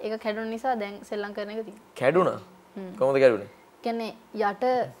ගත්තා. ඒක කැඩුන නිසා දැන් සෙල්ලම් කරන එක තියෙනවා. කැඩුණා? කොහොමද කැඩුනේ? කියන්නේ යට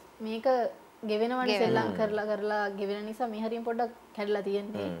මේක ගෙවෙනවනේ සෙල්ලම් කරලා ගෙවෙන නිසා මේ හරියම පොඩ්ඩක් කැඩලා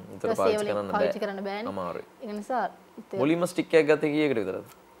තියෙන්නේ. ඒක පාවිච්චි කරන්න බෑනේ. අමාරුයි. ඒක නිසා මුලින්ම ස්ටික් එකක් ගත්තේ කීයකට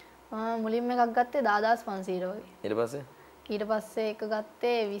විතරද? මුලින්ම එකක් ගත්තේ 10500 වගේ. ඊට පස්සේ? ඊට පස්සේ එක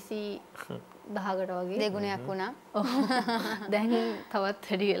ගත්තේ 20000කට වගේ. දෙගුණයක් වුණා. දැන් තවත්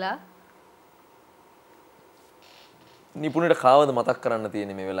වැඩි වෙලා. නිපුණට කාවද මතක් කරන්න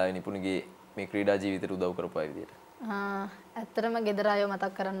තියෙන්නේ මේ වෙලාවේ නිපුණගේ මේ ක්‍රීඩා ජීවිතේට උදව් කරපු අය විදියට? ඇත්තටම ගෙදර අයව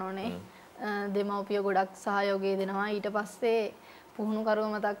මතක් කරන්න ඕනේ. දෙමව්පියෝ ගොඩක් සහයෝගය දෙනවා. ඊට පස්සේ පුහුණුකරුව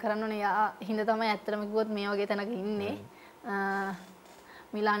මතක් කරන්න ඕනේ. යා හින්දා තමයි ඇත්තටම කිව්වොත් මේ වගේ තැනක ඉන්නේ.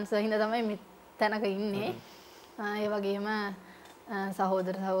 මිලාන් සර් හින්දා තමයි මේ තැනක ඉන්නේ. ඒ වගේම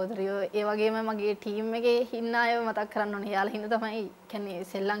සහෝදර සහෝදරියෝ ඒ වගේම මගේ ටීම් එකේ ඉන්න අයව මතක් කරන්න ඕනේ. එයාලා හින්දා තමයි කියන්නේ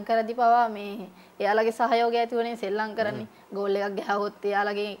සෙල්ලම් කරද්දි පවා මේ එයාලගේ සහයෝගය ඇතිවනේ සෙල්ලම් කරන්නේ. ගෝල් එකක් ගහවොත්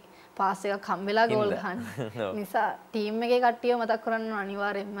එයාලගේ පාස් එකක් හම්බෙලා ගෝල් ගන්න. නිසා ටීම් එකේ කට්ටියව මතක් කරන්න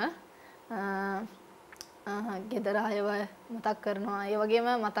අනිවාර්යෙන්ම ගෙදර අයව මතක් කරනවා. ඒ වගේම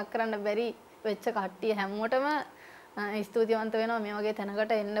මතක් කරන්න බැරි වෙච්ච කට්ටිය හැමෝටම ස්තුතිවන්ත වෙනවා මේ වගේ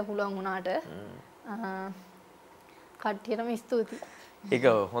තැනකට එන්න පුළුවන් වුණාට. කට්ටියටම ස්තුතියි. ඒක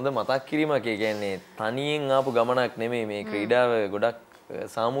හොඳ මතක් කිරීමක්. ඒ කියන්නේ තනියෙන් ආපු ගමනක් නෙමෙයි මේ ක්‍රීඩාව ගොඩක්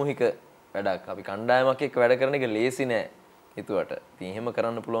සාමූහික වැඩක්. අපි කණ්ඩායමක් එක්ක වැඩ කරන එක ලේසි නෑ හිතුවට. ඉතින් එහෙම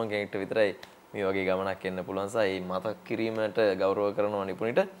කරන්න පුළුවන් කෙනෙක්ට විතරයි මේ වගේ ගමනක් එන්න පුළුවන්. ඒ මතක් කිරීමට ගෞරව කරනවා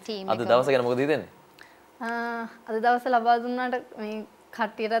නිපුණිට. අද දවස ගැන මොකද හිතන්නේ? අද දවස ලබා දුන්නාට මේ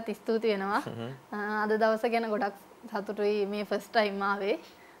කට්ටියටත් ස්තුති වෙනවා. අද දවස ගැන ගොඩක් සතුටුයි. මේ ෆස්ට් ටයිම් ආවේ.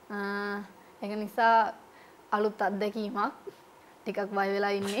 ඒක නිසා අලුත් අත්දැකීමක්. ටිකක් බය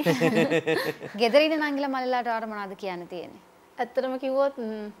වෙලා ඉන්නේ. ගෙදර ඉන්න නංගිලා මල්ලිලාට ආර මොනවද කියන්න තියෙන්නේ? ඇත්තටම කිව්වොත්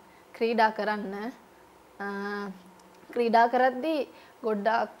ක්‍රීඩා කරන්න. ක්‍රීඩා කරද්දී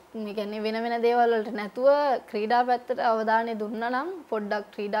ගොඩක් මේ කියන්නේ වෙන වෙන දේවල් වලට නැතුව ක්‍රීඩා පැත්තට අවධානය දුන්නා නම් පොඩ්ඩක්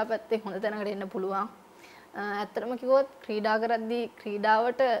ක්‍රීඩා පැත්තේ හොඳ තැනකට එන්න පුළුවන්. ඇත්තටම කිව්වොත් ක්‍රීඩා කරද්දී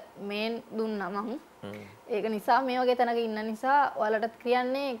ක්‍රීඩාවට මේන් දුන්නා මං. ඒක නිසා මේ වගේ තැනක ඉන්න නිසා ඔයාලටත්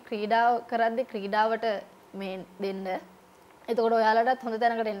කියන්නේ ක්‍රීඩාව කරද්දී ක්‍රීඩාවට මේන් දෙන්න. එතකොට ඔයාලටත් හොඳ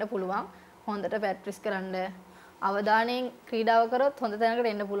තැනකට එන්න පුළුවන්. හොඳට ප්‍රැක්ටිස් කරන්න. අවධානයෙන් ක්‍රීඩාව කරොත් හොඳ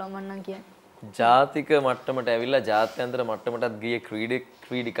තැනකට එන්න පුළුවන් මන්නම් කියන්නේ. ජාතික මට්ටමට ඇවිල්ලා ජාත්‍යන්තර මට්ටමටත් ගිය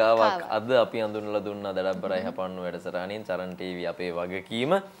ක්‍රීඩිකාවක් අද අපි අඳුන්වලා දුන්නා දඩබ්බරයි හපන්නු වැඩසටහනින් චරණ ටීවී අපේ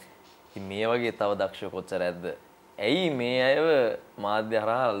වගකීම. ඉතින් මේ වගේ තව දක්ෂ කොච්චර ඇද්ද? ඇයි මේ අයව මාධ්‍ය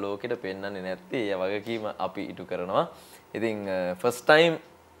හරහා ලෝකෙට පෙන්වන්නේ නැත්තේ? ඒ වගකීම අපි ඉටු කරනවා. ඉතින් ෆස්ට් ටයිම්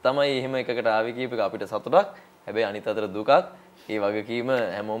තමයි එහෙම එකකට ආවේ කියප එක අපිට සතුටක්. හැබැයි අනිත් අතට දුකක්. ඒ වගකීම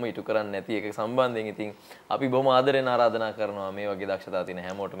හැමෝම ඉටු කරන්නේ නැති එක සම්බන්ධයෙන් ඉතින් අපි බොහොම ආදරෙන් ආරාධනා කරනවා මේ වගේ දක්ෂතා තියෙන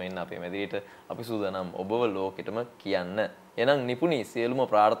හැමෝටම එන්න අපේ මැදිරියට. අපි සූදානම් ඔබව ලෝකෙටම කියන්න. එහෙනම් නිපුණි සියලුම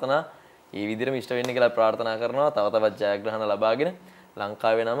ප්‍රාර්ථනා මේ විදිහටම ඉෂ්ට වෙන්න කියලා ප්‍රාර්ථනා කරනවා. තව තවත් ජයග්‍රහණ ලබාගෙන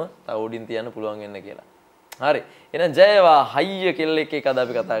ලංකාවේ නම තව උඩින් තියන්න පුළුවන් වෙන්න කියලා. හරි. එහෙනම් ජයවා හයිය කෙල්ලෙක් එක්ක අද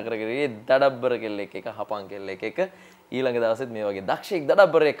අපි කතා කරගෙන දඩබ්බර කෙල්ලෙක් එක්ක හපන් කෙල්ලෙක් එක්ක ඊළඟ දවසෙත් මේ වගේ දක්ෂයෙක්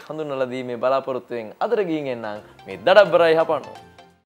දඩබ්බරෙක් හඳුන්වලා දීමේ බලාපොරොත්තුවෙන් අදට ගිහින් එන්නම් මේ දඩබ්බරයි හපන්නු.